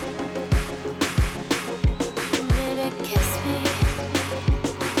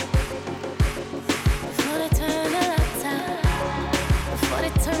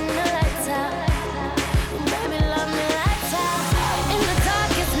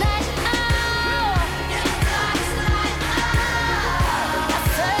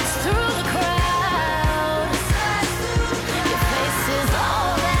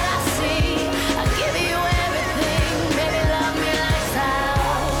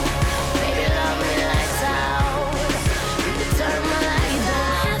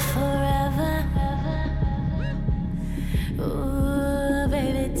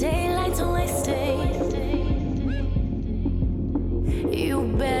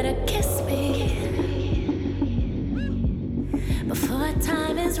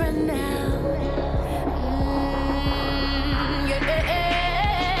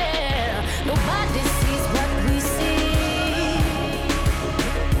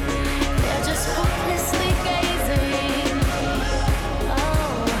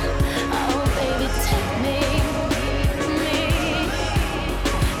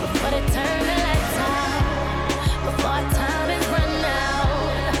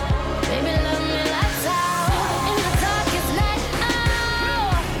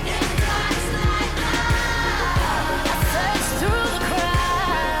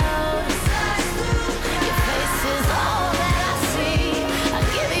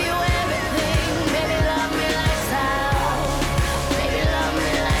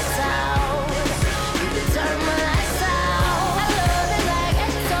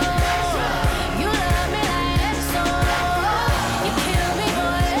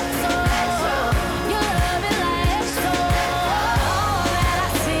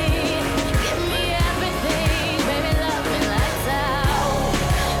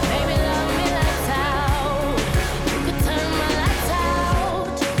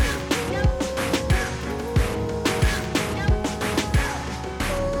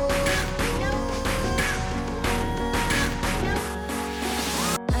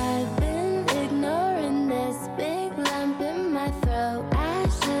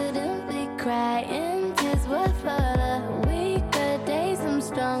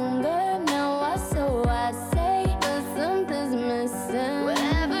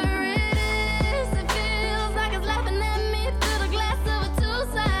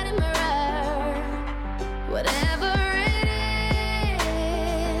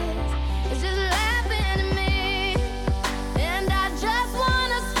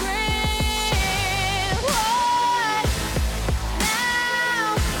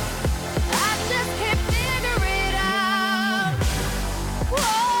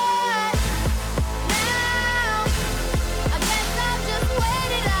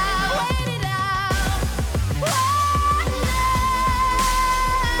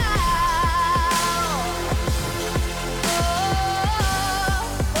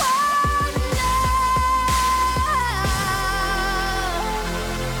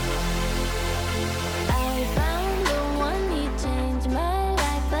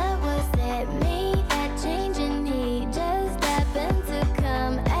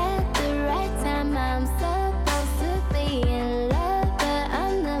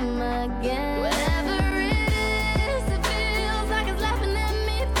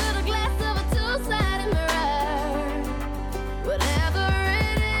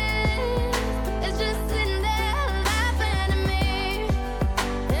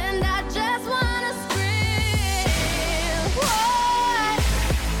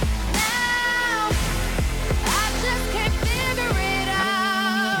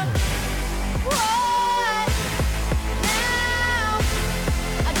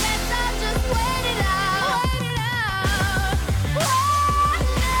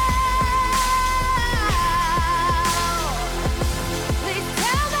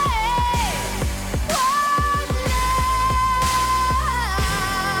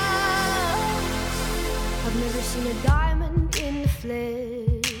 seen a diamond in the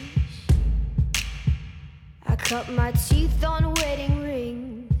flesh. I cut my teeth on wedding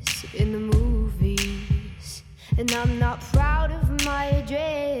rings in the movies, and I'm not proud of my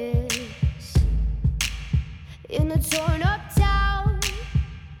address. In a torn up town,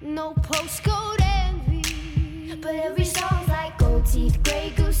 no postcode envy, but every song's like gold teeth,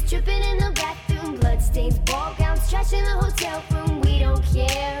 grey goose dripping in the bathroom, bloodstains, ball gowns, trash in the hotel room. We don't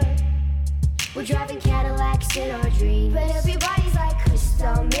care. We're driving Cadillacs in our dreams, but everybody's like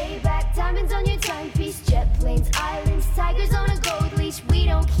crystal, Maybach, diamonds on your timepiece, jet planes, islands, tigers on a gold leash. We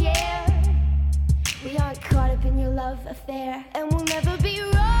don't care. We aren't caught up in your love affair, and we'll never be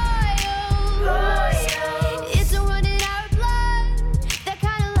royals. It's a run in our blood. That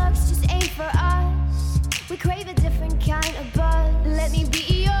kind of luck's just ain't for us. We crave a different kind of buzz. Let me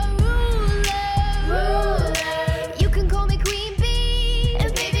be your ruler. You can call me Queen Bee,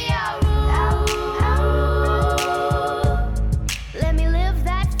 and baby I'll rule. Let me live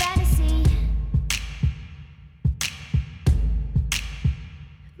that fantasy.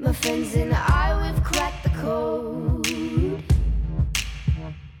 My friends and I, we've cracked the code.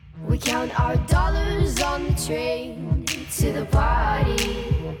 We count our dollars on the train to the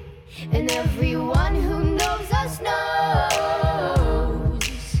party, and everyone who knows us knows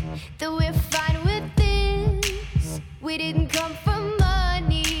that we're fine with this. We didn't come for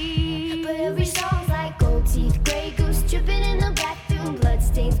money, but every song's like gold teeth, grey goose dripping in the bathroom,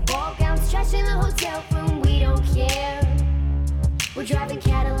 bloodstains, ball gowns, trash in the hotel room. We don't care. We're driving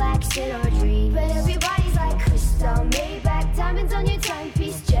Cadillacs in our dreams, but everybody's like crystal, Maybach, diamonds on your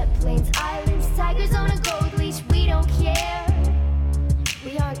timepiece, jet planes, islands, tigers on a gold leash. We don't care.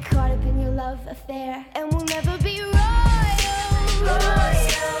 We aren't caught up in your love affair, and we'll never be royals.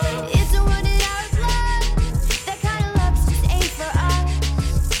 It's a run in our blood. That kind of luck's just ain't for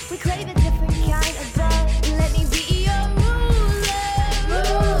us. We crave a different kind of buzz. Let me be your ruler.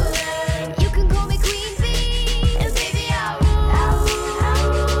 You can call me Queen Bee, and baby I'll rule.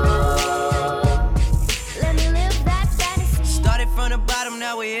 Let me live that fantasy. Started from the bottom,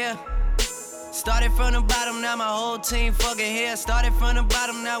 now we're here. Started from the bottom, now my whole team fucking here. Started from the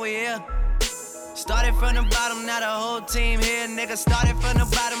bottom, now we here. Started from the bottom, now the whole team here. Nigga, started from the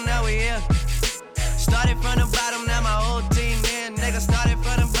bottom, now we here. Started from the bottom, now my whole team here. Nigga, started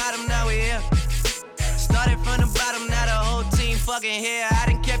from the bottom, now we here. Started from the bottom, now the whole team fucking here. I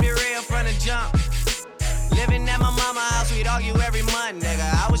done kept it real from the jump. Living at my mama's house, we'd argue every month, nigga.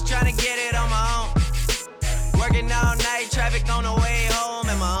 I was trying to get it on my own. Working all night, traffic on the way home,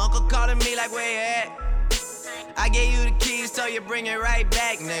 and my uncle calling me like, where you at? I gave you the keys, so you bring it right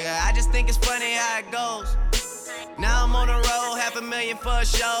back, nigga. I just think it's funny how it goes. Now I'm on the road, $500,000 for a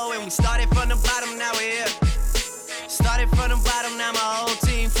show, and we started from the bottom, now we're here. Started from the bottom, now my whole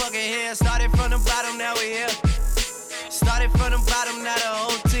team fucking here. Started from the bottom, now we here. Started from the bottom, now the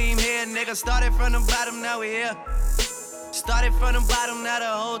whole team here, nigga. Started from the bottom, now we here. Started from the bottom, now the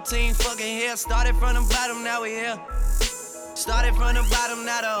whole team fucking here. Started from the bottom, now we here. Started from the bottom,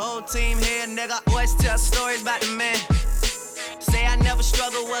 now the whole team here, nigga. Always tell stories about the man. Say I never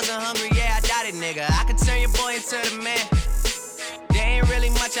struggled, wasn't hungry, yeah, I doubt it, nigga. I could turn your boy into the man. There ain't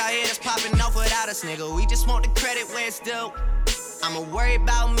really much out here that's popping off without us, nigga. We just want the credit where it's due. I'ma worry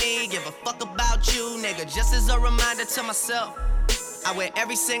about me, give a fuck about you, nigga. Just as a reminder to myself, I wear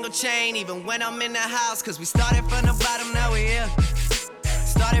every single chain, even when I'm in the house. Cause we started from the bottom, now we here.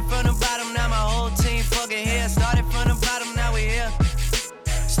 Started from the bottom, now my whole team fucking here. Started from the bottom, now we here.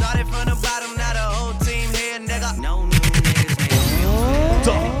 Started from the bottom, now the whole team here, nigga. No new niggas, nigga.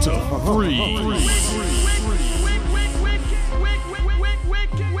 Dr.Freeze.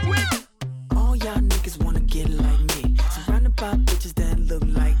 All y'all niggas wanna get like me. Surrounded by bitches that look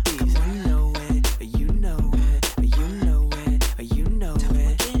like these. You know it, you know it, you know it, you know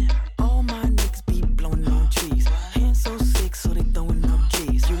it. All my niggas be blowing on trees. Hands so sick, so they throwing up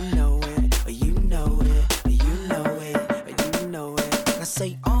G's. You know it, you know it, you know it, you know it. I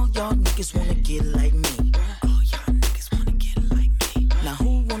say all y'all niggas wanna get like me. All y'all niggas wanna get like me. Now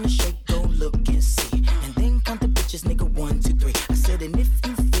who wanna shake, go look and see. And then count the bitches, nigga, 1, 2, 3. I said, and if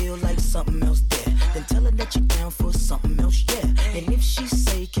you feel like something else there, then tell her that you're down for something else, yeah. And if she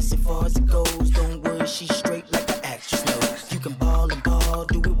say kiss it far as it goes, don't worry, she's straight like an actress knows. You can ball and ball,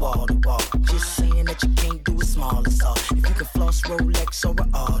 do it wall to wall. Just saying that you can't do it small as all. If you can floss Rolex or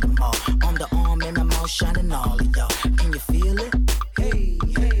an Audemars, on the arm and I'm out shining all of y'all. Can you feel it? Hey,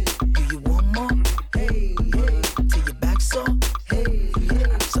 hey. Do you want more? Hey, hey. Till your back sore? Hey, hey.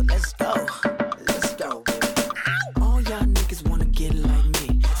 So let's go, baby. All y'all niggas wanna get like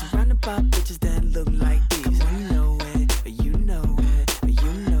me. Surrounded by bitches that look like these. You know it, you know it,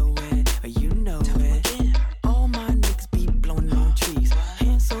 you know it, you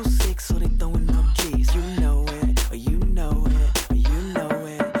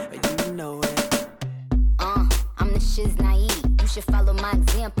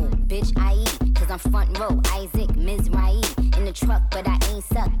Bitch, I eat, cause I'm front row. Isaac, Mizrahi. In the truck, but I ain't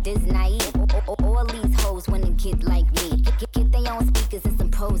suck. This naive. All these hoes wanna get like me. Get their own speakers and some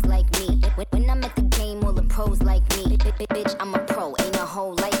pros like me. When I'm at the game, all the pros like me. Bitch, I'm a pro, ain't a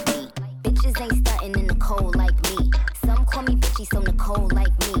hoe like me. Bitches ain't stuntin' in the cold like me. Some call me bitchy, so Nicole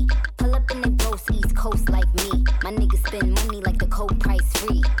like me. Pull up in the gross East Coast like me. My niggas spend money like the coke price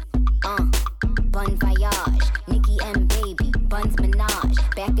free. Bun Voyage, Nicki M Baby, Buns Minaj.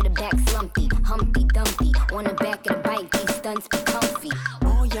 Back of the back slumpy, Humpty Dumpty. On the back of the bike, these stunts be comfy.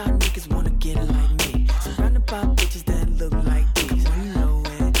 All y'all niggas wanna get like me. Surrounded by bitches that look like these. You know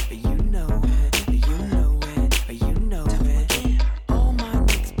it, you know it, you know it, you know it. All my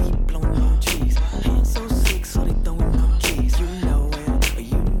niggas be blowing on trees. Hands so sick, so they throwing no keys. You know it,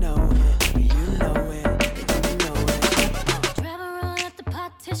 you know it, you know it, you know it. Drive around at the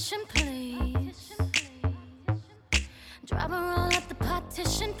partition, please. Drive around at the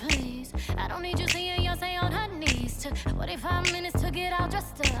partition, please. I don't need you seeing Beyonce on her knees. Took 45 minutes to get all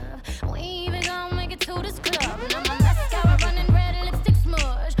dressed up. We ain't even gonna make it to this club. Now my mascara running red, lipstick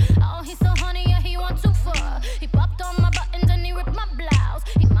smudge. Oh, he's so honey, yeah, he want too far. He popped on my buttons and he ripped my blouse.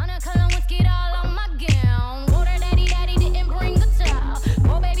 He Monica and whiskey all on my gown. Water daddy, didn't bring the towel.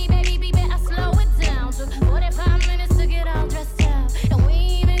 Oh, baby, I slow it down. Took 45 minutes to get all dressed up. And we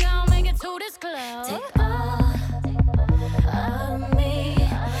ain't even gonna make it to this club. Take all of me.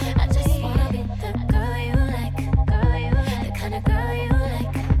 I just wanna be the girl you like. The kind of girl you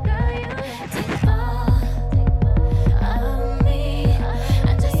like. Take all of me. I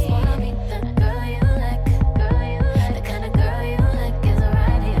just wanna be the girl you like. The kind of girl you like is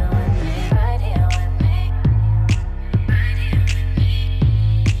right here with me. Right here with me. Right here with me.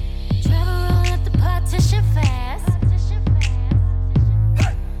 Drive around at the partition fast.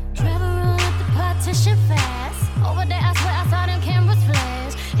 Drive around at the partition fast. Over there, I swear I saw them cameras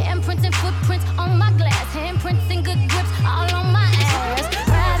flash. Handprints and footprints on my glass. Handprints and good grips all on my ass.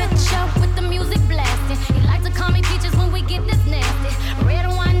 Private show with the music blasting. He like to call me peaches when we get this nasty. Red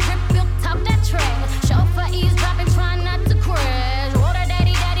wine drip, built talk that trash. Chauffeur eavesdropping, trying not to crash. Water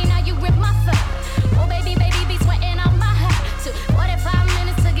daddy, now you rip my fat. Oh baby, be sweating out my hat. Took 45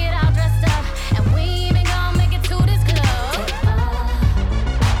 minutes to get all dressed up, and we ain't even gonna make it to this club.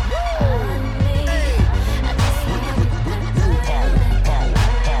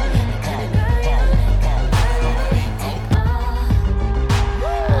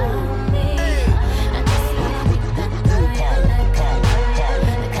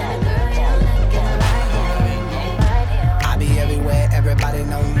 I be everywhere, everybody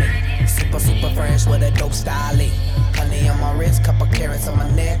know me. Super fresh with a dope style. Honey on my wrist, couple carrots on my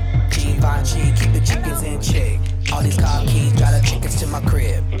neck. Givenchy, keep the chickens in check. All these car keys, drive the chickens to my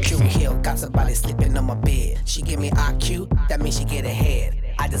crib. Drew Hill, got somebody sleeping on my bed. She give me IQ, that means she get ahead.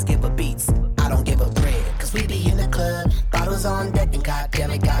 I just give her beats, I don't give her bread. Cause we be in the club, bottles on deck, and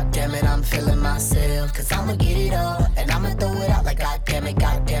goddamn it, I'm feeling myself. Cause I'ma get it all, and I'ma throw it out like goddamn it,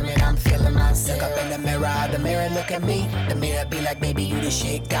 I'm feeling myself. Look up in the mirror, look at me. The mirror be like, baby, you the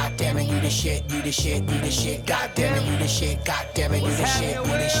shit, goddamn it, you the shit, you the shit, you the shit, goddamn it, you the shit, goddamn it, you the shit, you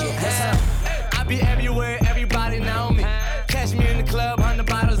the shit. I be everywhere, everybody know me. Catch me in the club, 100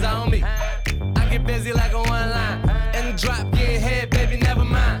 bottles on me. I get busy like a one line. In the drop, getting head, baby, never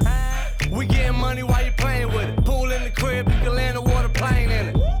mind. We getting money while you playing with it. Pool in the crib, you can land a water plane in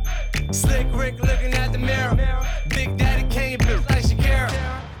it. Slick Rick looking at the mirror. Big Daddy Kane, bitch like Shakira.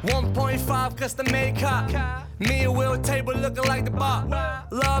 1.5 custom made cop. Me and Will table looking like the bar.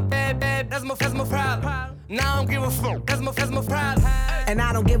 Love bad, that's my problem. Now I don't give a fuck, that's my problem. And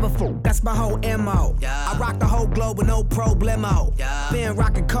I don't give a fuck, that's my whole MO. I rock the whole globe with no problemo. Been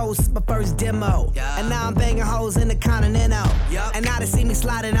rocking coast, my first demo. And now I'm banging hoes in the Continental. And now they see me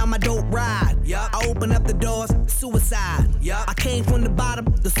sliding on my dope ride. I open up the doors, suicide. I came from the bottom,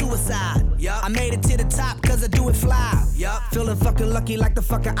 the suicide. I made it to the top cause I do it fly. Feeling fucking lucky like the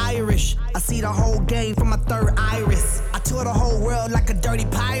fucking Irish. I see the whole game from my third iris. I tour the whole world like a dirty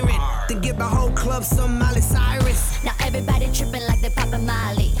pirate. Then give the whole club some Miley Cyrus. Now everybody tripping like they poppin'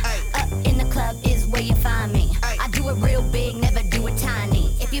 Molly. Up in the club is where you find me. I do it real big, never do it tiny.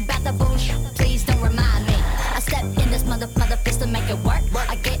 If you bout the bullshit, please don't remind me. I step in this mother fist to make it work.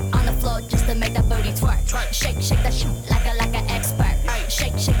 I get on the floor just to make that booty twerk. Shake that shit like an expert.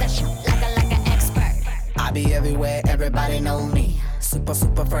 Shake that shit like an expert. I be everywhere, everybody know me.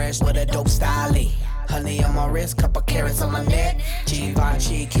 Super fresh with a dope style. Honey on my wrist, couple carrots on my neck.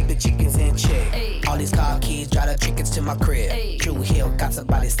 Givenchy, keep the chickens in check. All these car keys, drive the chickens to my crib. Drew Hill, got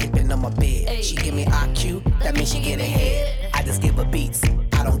somebody sleeping on my bed. She give me IQ, that means she get ahead. I just give her beats,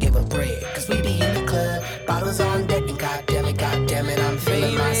 I don't give her bread. Cause we be in the club, bottles on deck, and goddamn it, I'm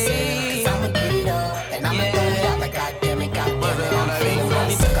feeling myself. Cause I'ma get it up, and I'ma throw it out like goddamn it, I'm feeling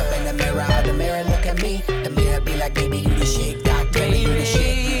myself. Look up in the mirror look at me. The mirror be like, baby, you the shit, goddamn it, you the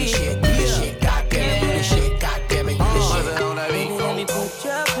shit, you the shit, you the shit, goddamn it, you the shit, goddamn it, you the shit. Baby, let me put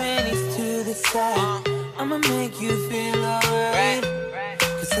your panties to the side. I'ma make you feel alright.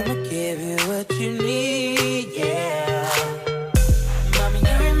 Cause I'ma give you what you need, yeah. Mommy,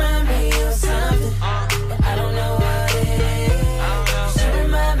 you remind me of something, but I don't know what it is. You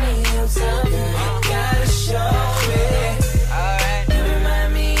remind me of something, you gotta show me. You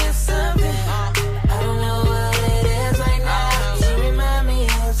remind me of something, I don't know what it is right now. You remind me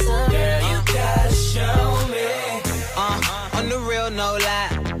of something, girl, you gotta show me. On the real, no lie.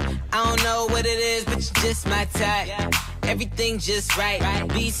 I don't know what it is, but you're just my type. Everything just right.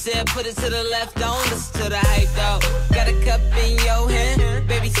 B said, put it to the left, don't listen to the hype though. Got a cup in your hand,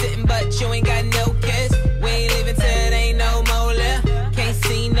 baby sitting, but you ain't got no kiss. We ain't leaving till it ain't no more left. Can't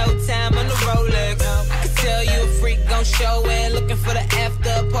see no time on the Rolex. I can tell you a freak gon' show it. Looking for the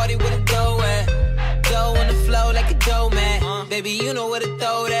after party with a dough at. Dough on the flow like a dough man. Baby, you know where to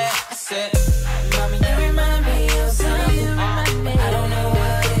throw that. I said, Mommy, you remind me of something. I don't know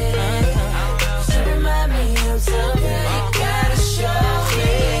what it is. You remind me of something. You gotta show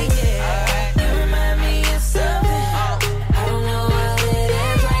me. You remind me of something. I don't know what it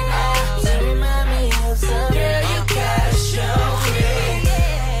is right now. You remind me of something. Girl, you gotta show me.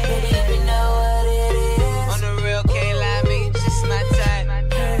 Baby, you know what it is. on the real, can't lie, me, just my type.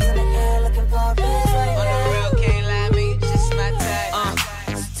 Hands in the air looking for a bitch like On the that. real, can't lie, me, just my type.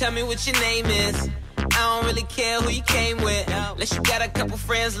 So tell me what your name is. I don't really care who you came with. Unless you got a couple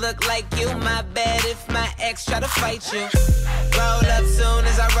friends look like you. My bad if my ex try to fight you. Roll up soon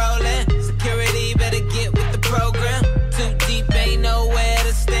as I roll in. Security better get with the program. Too deep, ain't nowhere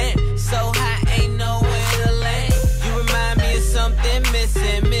to stand. So high, ain't nowhere to land. You remind me of something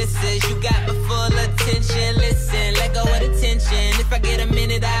missing, misses. You got my full attention. Listen, let go of the tension. If I get a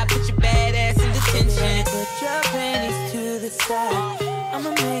minute, I'll put your bad ass in detention. Put your panties to the side. I'ma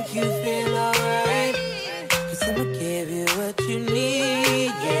make you feel alright. Cause I'ma give you what you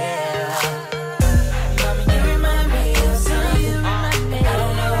need, yeah. Mommy, you remind me of something. I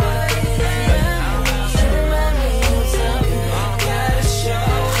don't know what it is. You remind me of something. You gotta show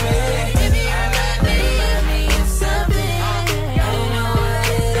me. Baby, you remind me of something. I don't know what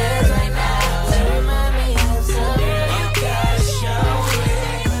it is right now. You remind me of something. You gotta show me.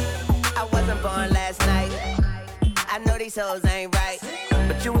 I wasn't born last night. I know these hoes ain't right.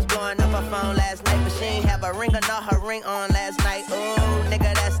 But you was blowing up her phone last night. But she ain't have a ring or not her ring on last night. Ooh,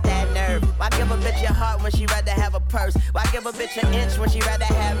 nigga, that's that nerve. Why give a bitch your heart when she rather have a purse? Why give a bitch an inch when she rather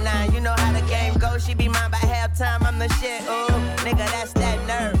have 9? You know how the game goes. She be mine by halftime. I'm the shit. Ooh, nigga, that's that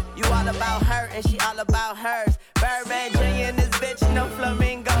nerve. You all about her and she all about hers. Birdman Jr. and this bitch, no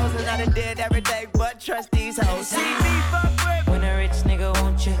flamingos. And I done did every day but trust these hoes. See me fuck with. When a rich nigga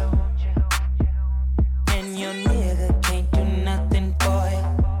want you, and your nigga can't do nothing for you.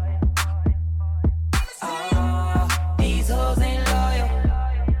 These hoes ain't loyal.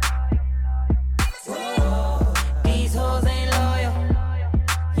 Whoa, these hoes ain't loyal.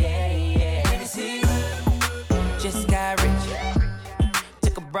 Yeah, let me see. Just got rich.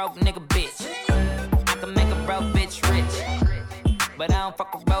 Took a broke nigga bitch. I can make a broke bitch rich, but I don't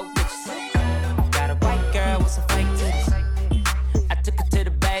fuck with broke bitches. Got a white girl with some fake titties. I took her to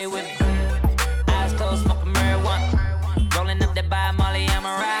the bay with me. Eyes closed, smoking marijuana. Rolling up that by Molly, I'm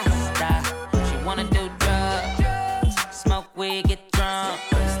a rasta. She wanna do drugs, smoke weed, get drunk.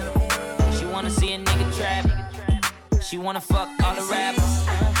 She wanna see a nigga trap. She wanna fuck all the rappers.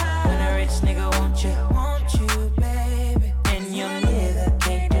 When a rich nigga want you, baby, and your nigga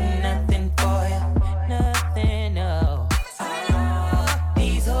can't do nothing for you, nothing, no.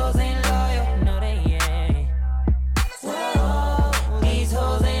 These hoes ain't loyal, no they ain't. Whoa, these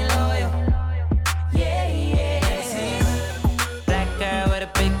hoes ain't loyal. Yeah. Black girl with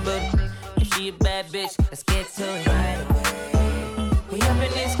a big booty. If she a bad bitch, let's get to it right away. We up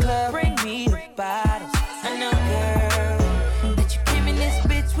in this club, bring me the bottles. I know, girl, that you came in this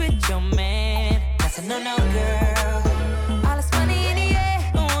bitch with your man. That's a no, girl. All this money in the air,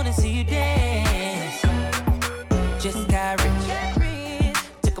 I wanna see you dance. Just got rich.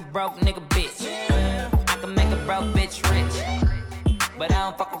 Took a broke nigga bitch. I can make a broke bitch rich, but I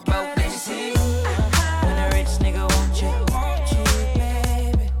don't fuck with broke bitches. When a rich nigga want you,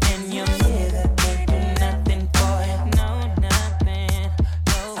 baby, and your nigga can't do nothing for you, no, nothing,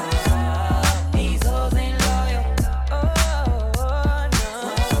 no. These hoes ain't loyal, no.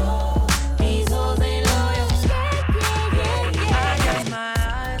 These hoes ain't loyal. I got my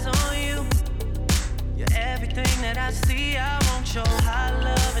eyes on you. You're everything that I see. I want your high.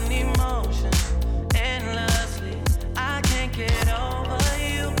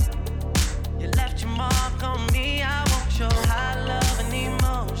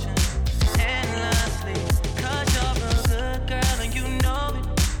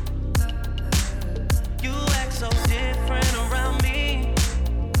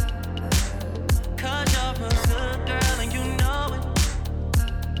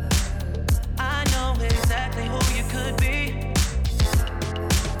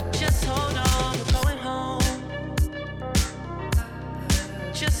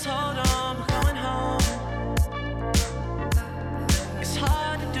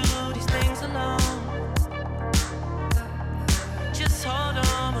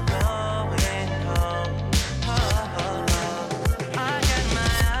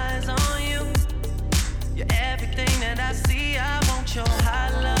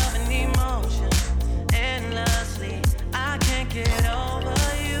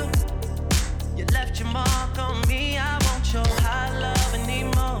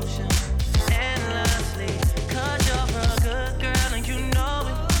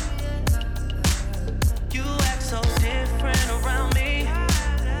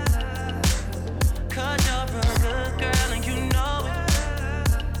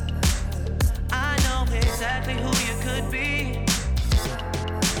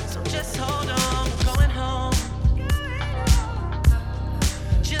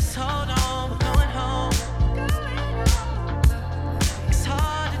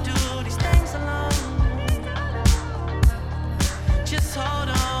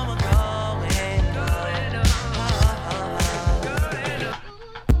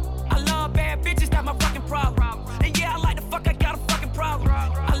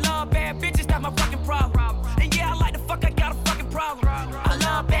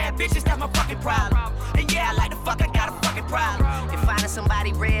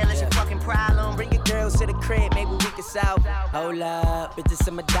 south. Hold up, bitches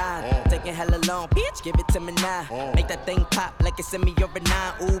in my dime. Taking hella long, bitch, give it to me now. Make that thing pop like it's in me over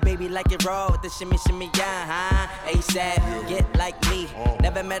 9. Ooh, baby, like it raw with the shimmy, yeah, huh? ASAP, get like me.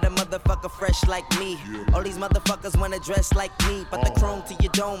 Never met a motherfucker fresh like me. All these motherfuckers wanna dress like me, but the chrome to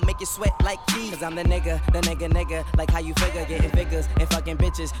your dome make you sweat like me. Cause I'm the nigga, like how you figure, getting figures and fucking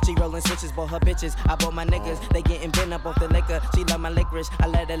bitches. She rolling switches, bought her bitches. I bought my niggas, they getting bent up off the liquor. She love my licorice, I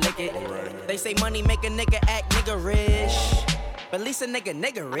let her lick it. They say money make a nigga act niggerish, but at least a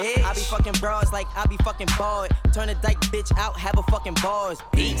nigga rich. I be fucking bras like I be fucking bored. Turn a dyke bitch out, have a fucking bars.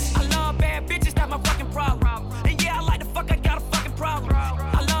 Peace. I love bad bitches, that's my fucking problem. And yeah, I like the fuck, I got a fucking problem.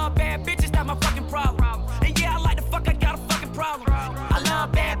 I love bad bitches, that's my fucking problem. And yeah, I like the fuck, I got a fucking problem. I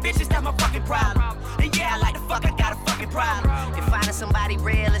love bad bitches, that's my fucking problem. And yeah, I like the fuck, I got a fucking problem. If finding somebody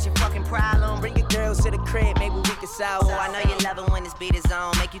real is your fucking problem, bring your girls to the crib, maybe we can solve. Oh, I know you love it when this beat is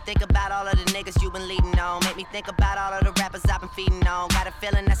on. Make you think about all of the niggas you been leading on. Make me think about all of the rappers I've been feeding on. Got a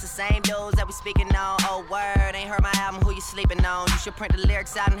feeling that's the same dudes that we speaking on. Oh, word, ain't heard my album, who you sleeping on? You should print the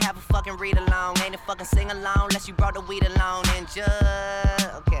lyrics out and have a fucking read along. Ain't a fucking sing along unless you brought the weed along. And just,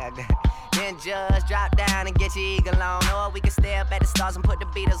 okay, I got it. Then just drop down and get your eagle on. Or we can stay up at the stars and put the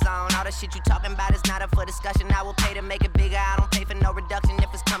Beatles on. All the shit you talking about is not up for discussion. I will pay to make it bigger. I don't pay for no reduction.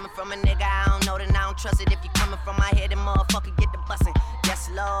 If it's coming from a nigga, I don't know, then I don't trust it. If you coming from my head, then motherfucker get the bussin'. Yes,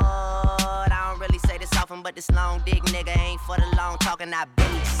 Lord. I don't really say this often, but this long dick nigga ain't for the long talking. I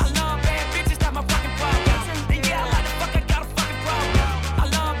beats. I love bad bitches, that's my fucking problem. And yeah, I like the fuck, I got a fucking problem. I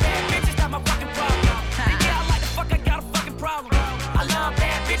love bad bitches, that's my fucking problem. And yeah, I like the fuck, I got a fucking problem. I love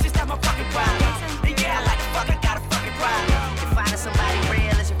bad bitches, that's my fucking problem. And yeah, I like the fuck, I got a fucking problem. If finding somebody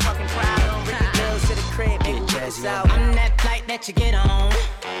real is your fucking problem, bring your girls to the crib, maybe we can solve. I'm that flight that you get on,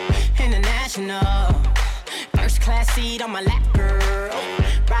 international. First class seat on my lap, girl,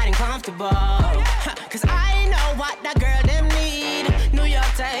 riding comfortable. Cause I know what that girl them need. New York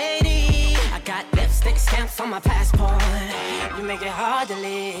to Haiti, I got lipstick stamps on my passport. You make it hard to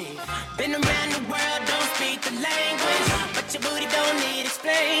leave. Been around the world, don't speak the language, but your booty don't need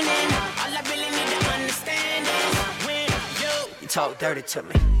explaining. All I really need to understand is when you talk dirty to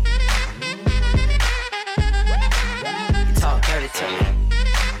me. You talk dirty to me.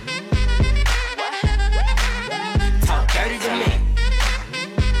 Talk dirty to me.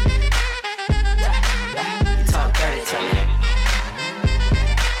 You talk dirty to me.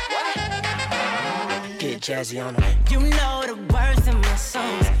 Get jazzy on them. You know the words in my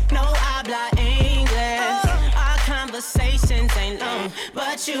songs. No habla English. Our conversations ain't long,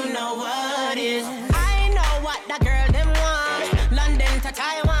 but you know what is. I know what that girl them want. London to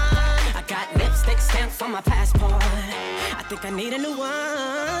Taiwan. I got lipstick stamps on my passport. I think I need a new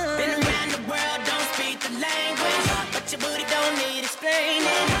one. Been around the world, don't speak the language, but your booty don't need explaining.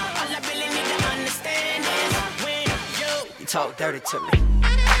 All I really need to understand is when you talk dirty to me.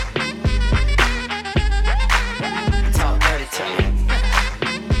 Talk dirty to me.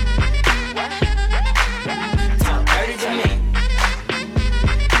 Talk dirty to me.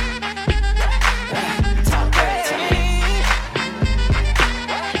 Talk dirty to me.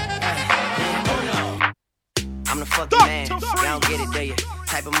 I'm the fucking man, y'all don't get it, do ya?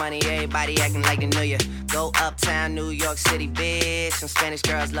 Type of money, everybody acting like they know ya. Go uptown, New York City, bitch. Some Spanish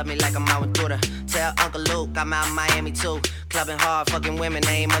girls love me like I'm out with Duda. Tell Uncle Luke I'm out in Miami too. Clubbing hard, fucking women,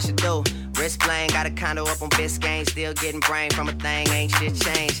 ain't much to do. Wrist playing, got a condo up on Biscayne. Still getting brain from a thing, ain't shit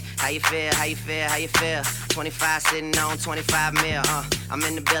changed. How you feel, how you feel, how you feel? 25 sitting on 25 mil, I'm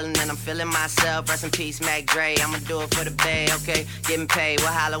in the building and I'm feeling myself. Rest in peace, Mac Dre, I'ma do it for the bay, okay? Getting paid, we'll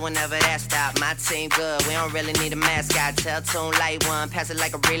holler whenever that stop. My team good, we don't really need a mascot. Tell Tune Light One, pass it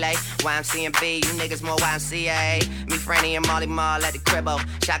like a relay. YMCMB, you niggas more YMCA. Me, Franny, and Molly Mall at the cribbo.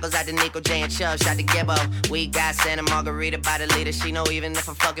 Shot goes out to Nico, J, and Chubb, shot to Gibbo. We got Santa Margarita by the leader. She know even if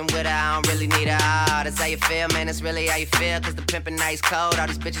I'm fucking with her, I don't really need her. Oh, that's how you feel, man, that's really how you feel. Cause the pimpin' nice cold, all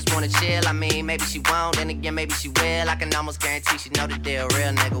these bitches wanna chill. I mean, maybe she won't, then again, maybe she will. I can almost guarantee she know the deal.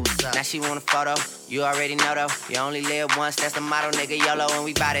 Real nigga, what's up? Now she want a photo, you already know though. You only live once, that's the motto, nigga. YOLO, and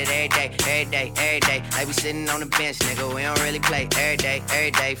we bout it every day, every day, every day. Like we sitting on the bench, nigga, we don't really play every day,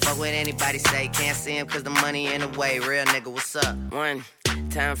 every day. Fuck what anybody say, can't see him cause the money in the way. Real nigga, what's up? One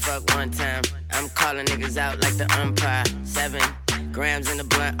time, fuck one time. I'm calling niggas out like the umpire. 7 grams in the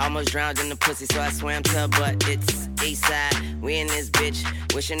blunt, almost drowned in the pussy, so I swam to her butt. It's east side, we in this bitch.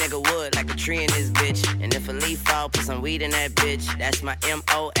 Wish a nigga would, like a tree in this bitch. And if a leaf fall, put some weed in that bitch. That's my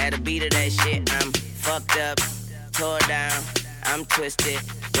M.O. at a beat of that shit. I'm fucked up, tore down, I'm twisted,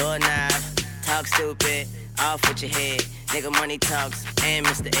 doorknob, talk stupid, off with your head. Nigga money talks, and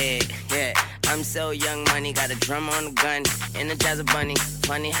Mr. Ed, yeah. I'm so young, money, got a drum on the gun, energize a bunny.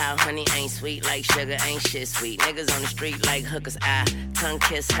 Funny how honey ain't sweet, like sugar ain't shit sweet. Niggas on the street like hookers, I tongue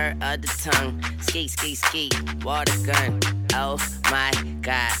kiss her other tongue. Ski, ski, ski, water gun. Oh my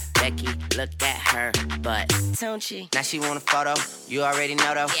God, Becky, look at her butt. Don't she? Now she want a photo, you already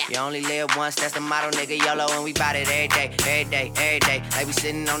know though. Yeah. You only live once, that's the motto, nigga. YOLO, and we bout it every day, every day, every day. Like we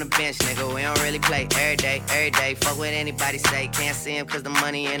sitting on the bench, nigga, we don't really play every day, every day. Fuck what anybody say, can't see him cause the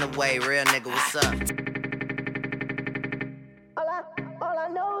money in the way. Real nigga, what's up? All I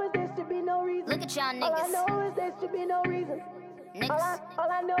know is there should be no reason. Look at y'all niggas. All I know is there should be no reason. Niggas.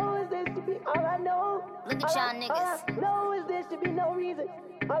 All I know is there should be. All I know. Look at y'all niggas. All I know is there should be no reason.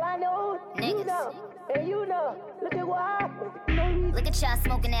 All I know, niggas. You know, and you know. Look at what happened. Look at y'all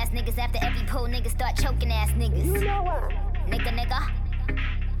smoking ass niggas after every pull. Niggas start choking ass niggas. You know why? Nigga.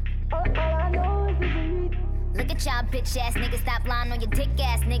 All I know is there's a reason. Look at y'all bitch ass niggas. Stop lying on your dick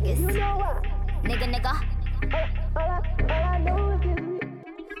ass niggas. You know why? Nigga. All I know is there's a reason.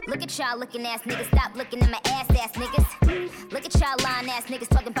 Look at y'all looking ass niggas, stop looking at my ass niggas. Look at y'all lying ass niggas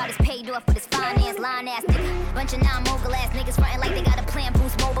talking about his paid off with his finance lying ass nigga. Bunch of non-mogul ass niggas frontin' like they got a plan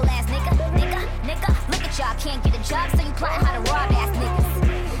boost mobile ass nigga. Look at y'all, can't get a job, so you plotting how to rob ass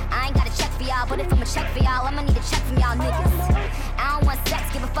niggas. I ain't got a check for y'all, but if I'ma check for y'all, I'ma need a check from y'all niggas. I don't want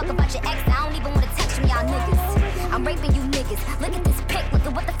sex, give a fuck about your ex, I don't even want a text from y'all niggas. I'm raping you niggas, look at this pic, look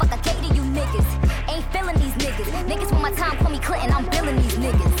at what the fuck I gave to you niggas. Ain't feeling these niggas, niggas when my time call me Clinton, I'm billing these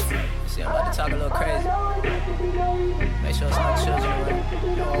niggas. See, I'm about to talk a little crazy. Make sure it's not children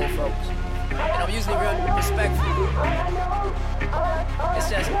around, no old folks. And I'm usually real respectful. It's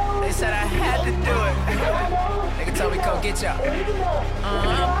just, they said I had to do it. Nigga told me come get y'all.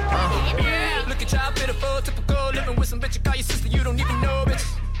 Yeah. Look at y'all pitiful, typical, living with some bitch you call your sister, you don't even know, bitch.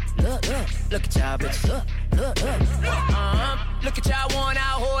 Look at y'all bitches, look at y'all worn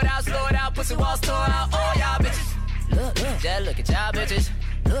out, hoard out, slowed out, pussy walls tore out, all y'all bitches. Yeah, look at y'all bitches.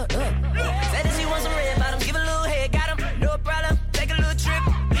 Said that she wants some red bottoms, give a little head, got 'em, no problem. Take a little trip,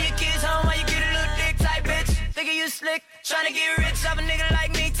 leave your kids home while you get a little dick type bitch. Thinking you slick, tryna get rich off a nigga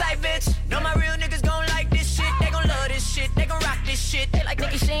like me type bitch. Know my real niggas gon' like this shit, they gon' love this shit, they gon' rock this shit. They like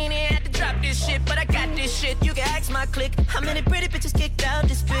Nicki, she ain't had to drop this shit, but I got this shit. You can ask my clique, how many pretty bitches kicked out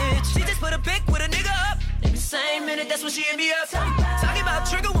this bitch? She just put a pic with a nigga up, in the same minute, that's when she hit me up. Talking about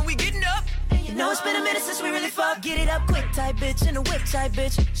trigger when we getting up. You know it's been a minute since we really fucked. Get it up quick type bitch, in a whip type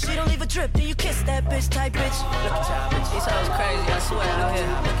bitch. She don't leave a drip, then you kiss that bitch type bitch. Look at y'all bitch, these hoes crazy, I swear out here.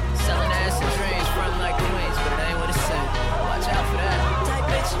 Selling ass and dreams, frontin' like queens, but it ain't what it say. Watch out for that type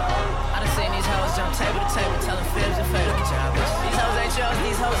bitch. I done seen these hoes jump table to table, telling fibs and fake. Look at y'all bitch. These hoes ain't yours,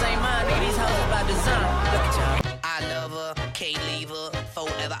 these hoes ain't mine, nigga. These hoes is by design. Look at y'all. I love her, can't leave her.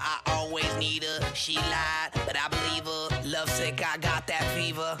 Forever, I always need her. She lied, but I believe her. Love sick, I got that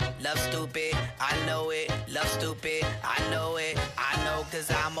fever. Love stupid, I know it. Love stupid, I know it. I know cause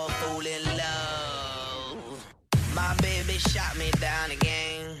I'm a fool in love. My baby shot me down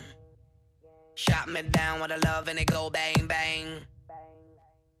again. Shot me down with a love and it go bang bang.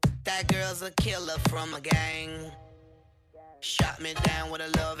 That girl's a killer from a gang. Shot me down with a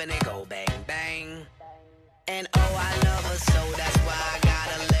love and it go bang bang. And oh, I love her so that's why I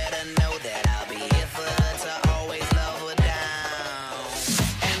gotta let her know that I'll be here for her to always love her down.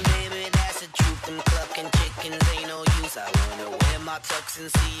 And baby, that's the truth, them clucking chickens ain't no use. I wanna wear my tux and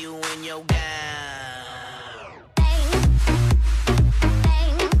see you in your gown.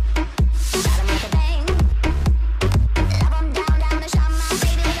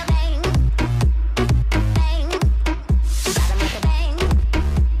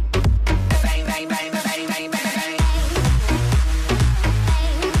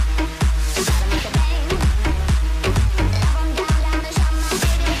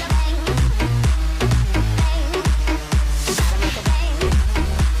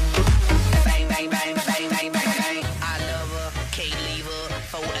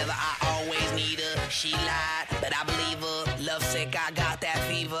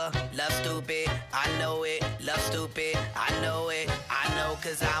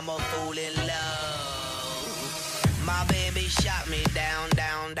 Cause I'm a fool in love. My baby shot me down,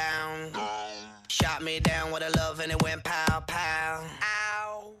 down, down. Shot me down with a love and it went pow, pow.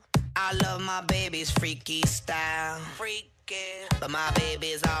 Ow. I love my baby's freaky style. Freaky. But my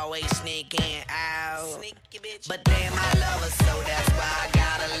baby's always sneaking out. Sneaky bitch. But damn, I love her so that's why I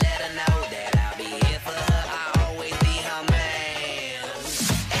gotta let her know that I'll be here for her. I'll always be her man.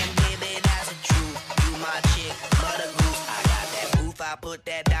 And baby, that's the truth. You my chick, mother goose. I got that booth, I put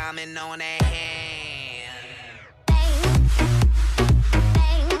that diamond on that hand.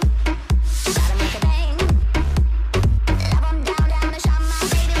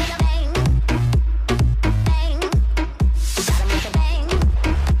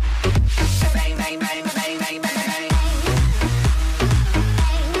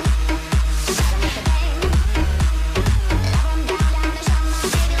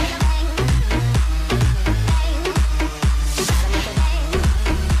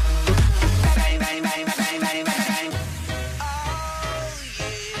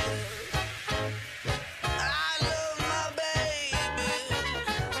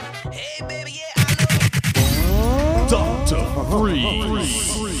 Hey, baby, yeah, I know. Dr.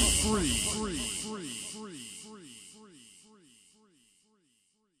 Freeze.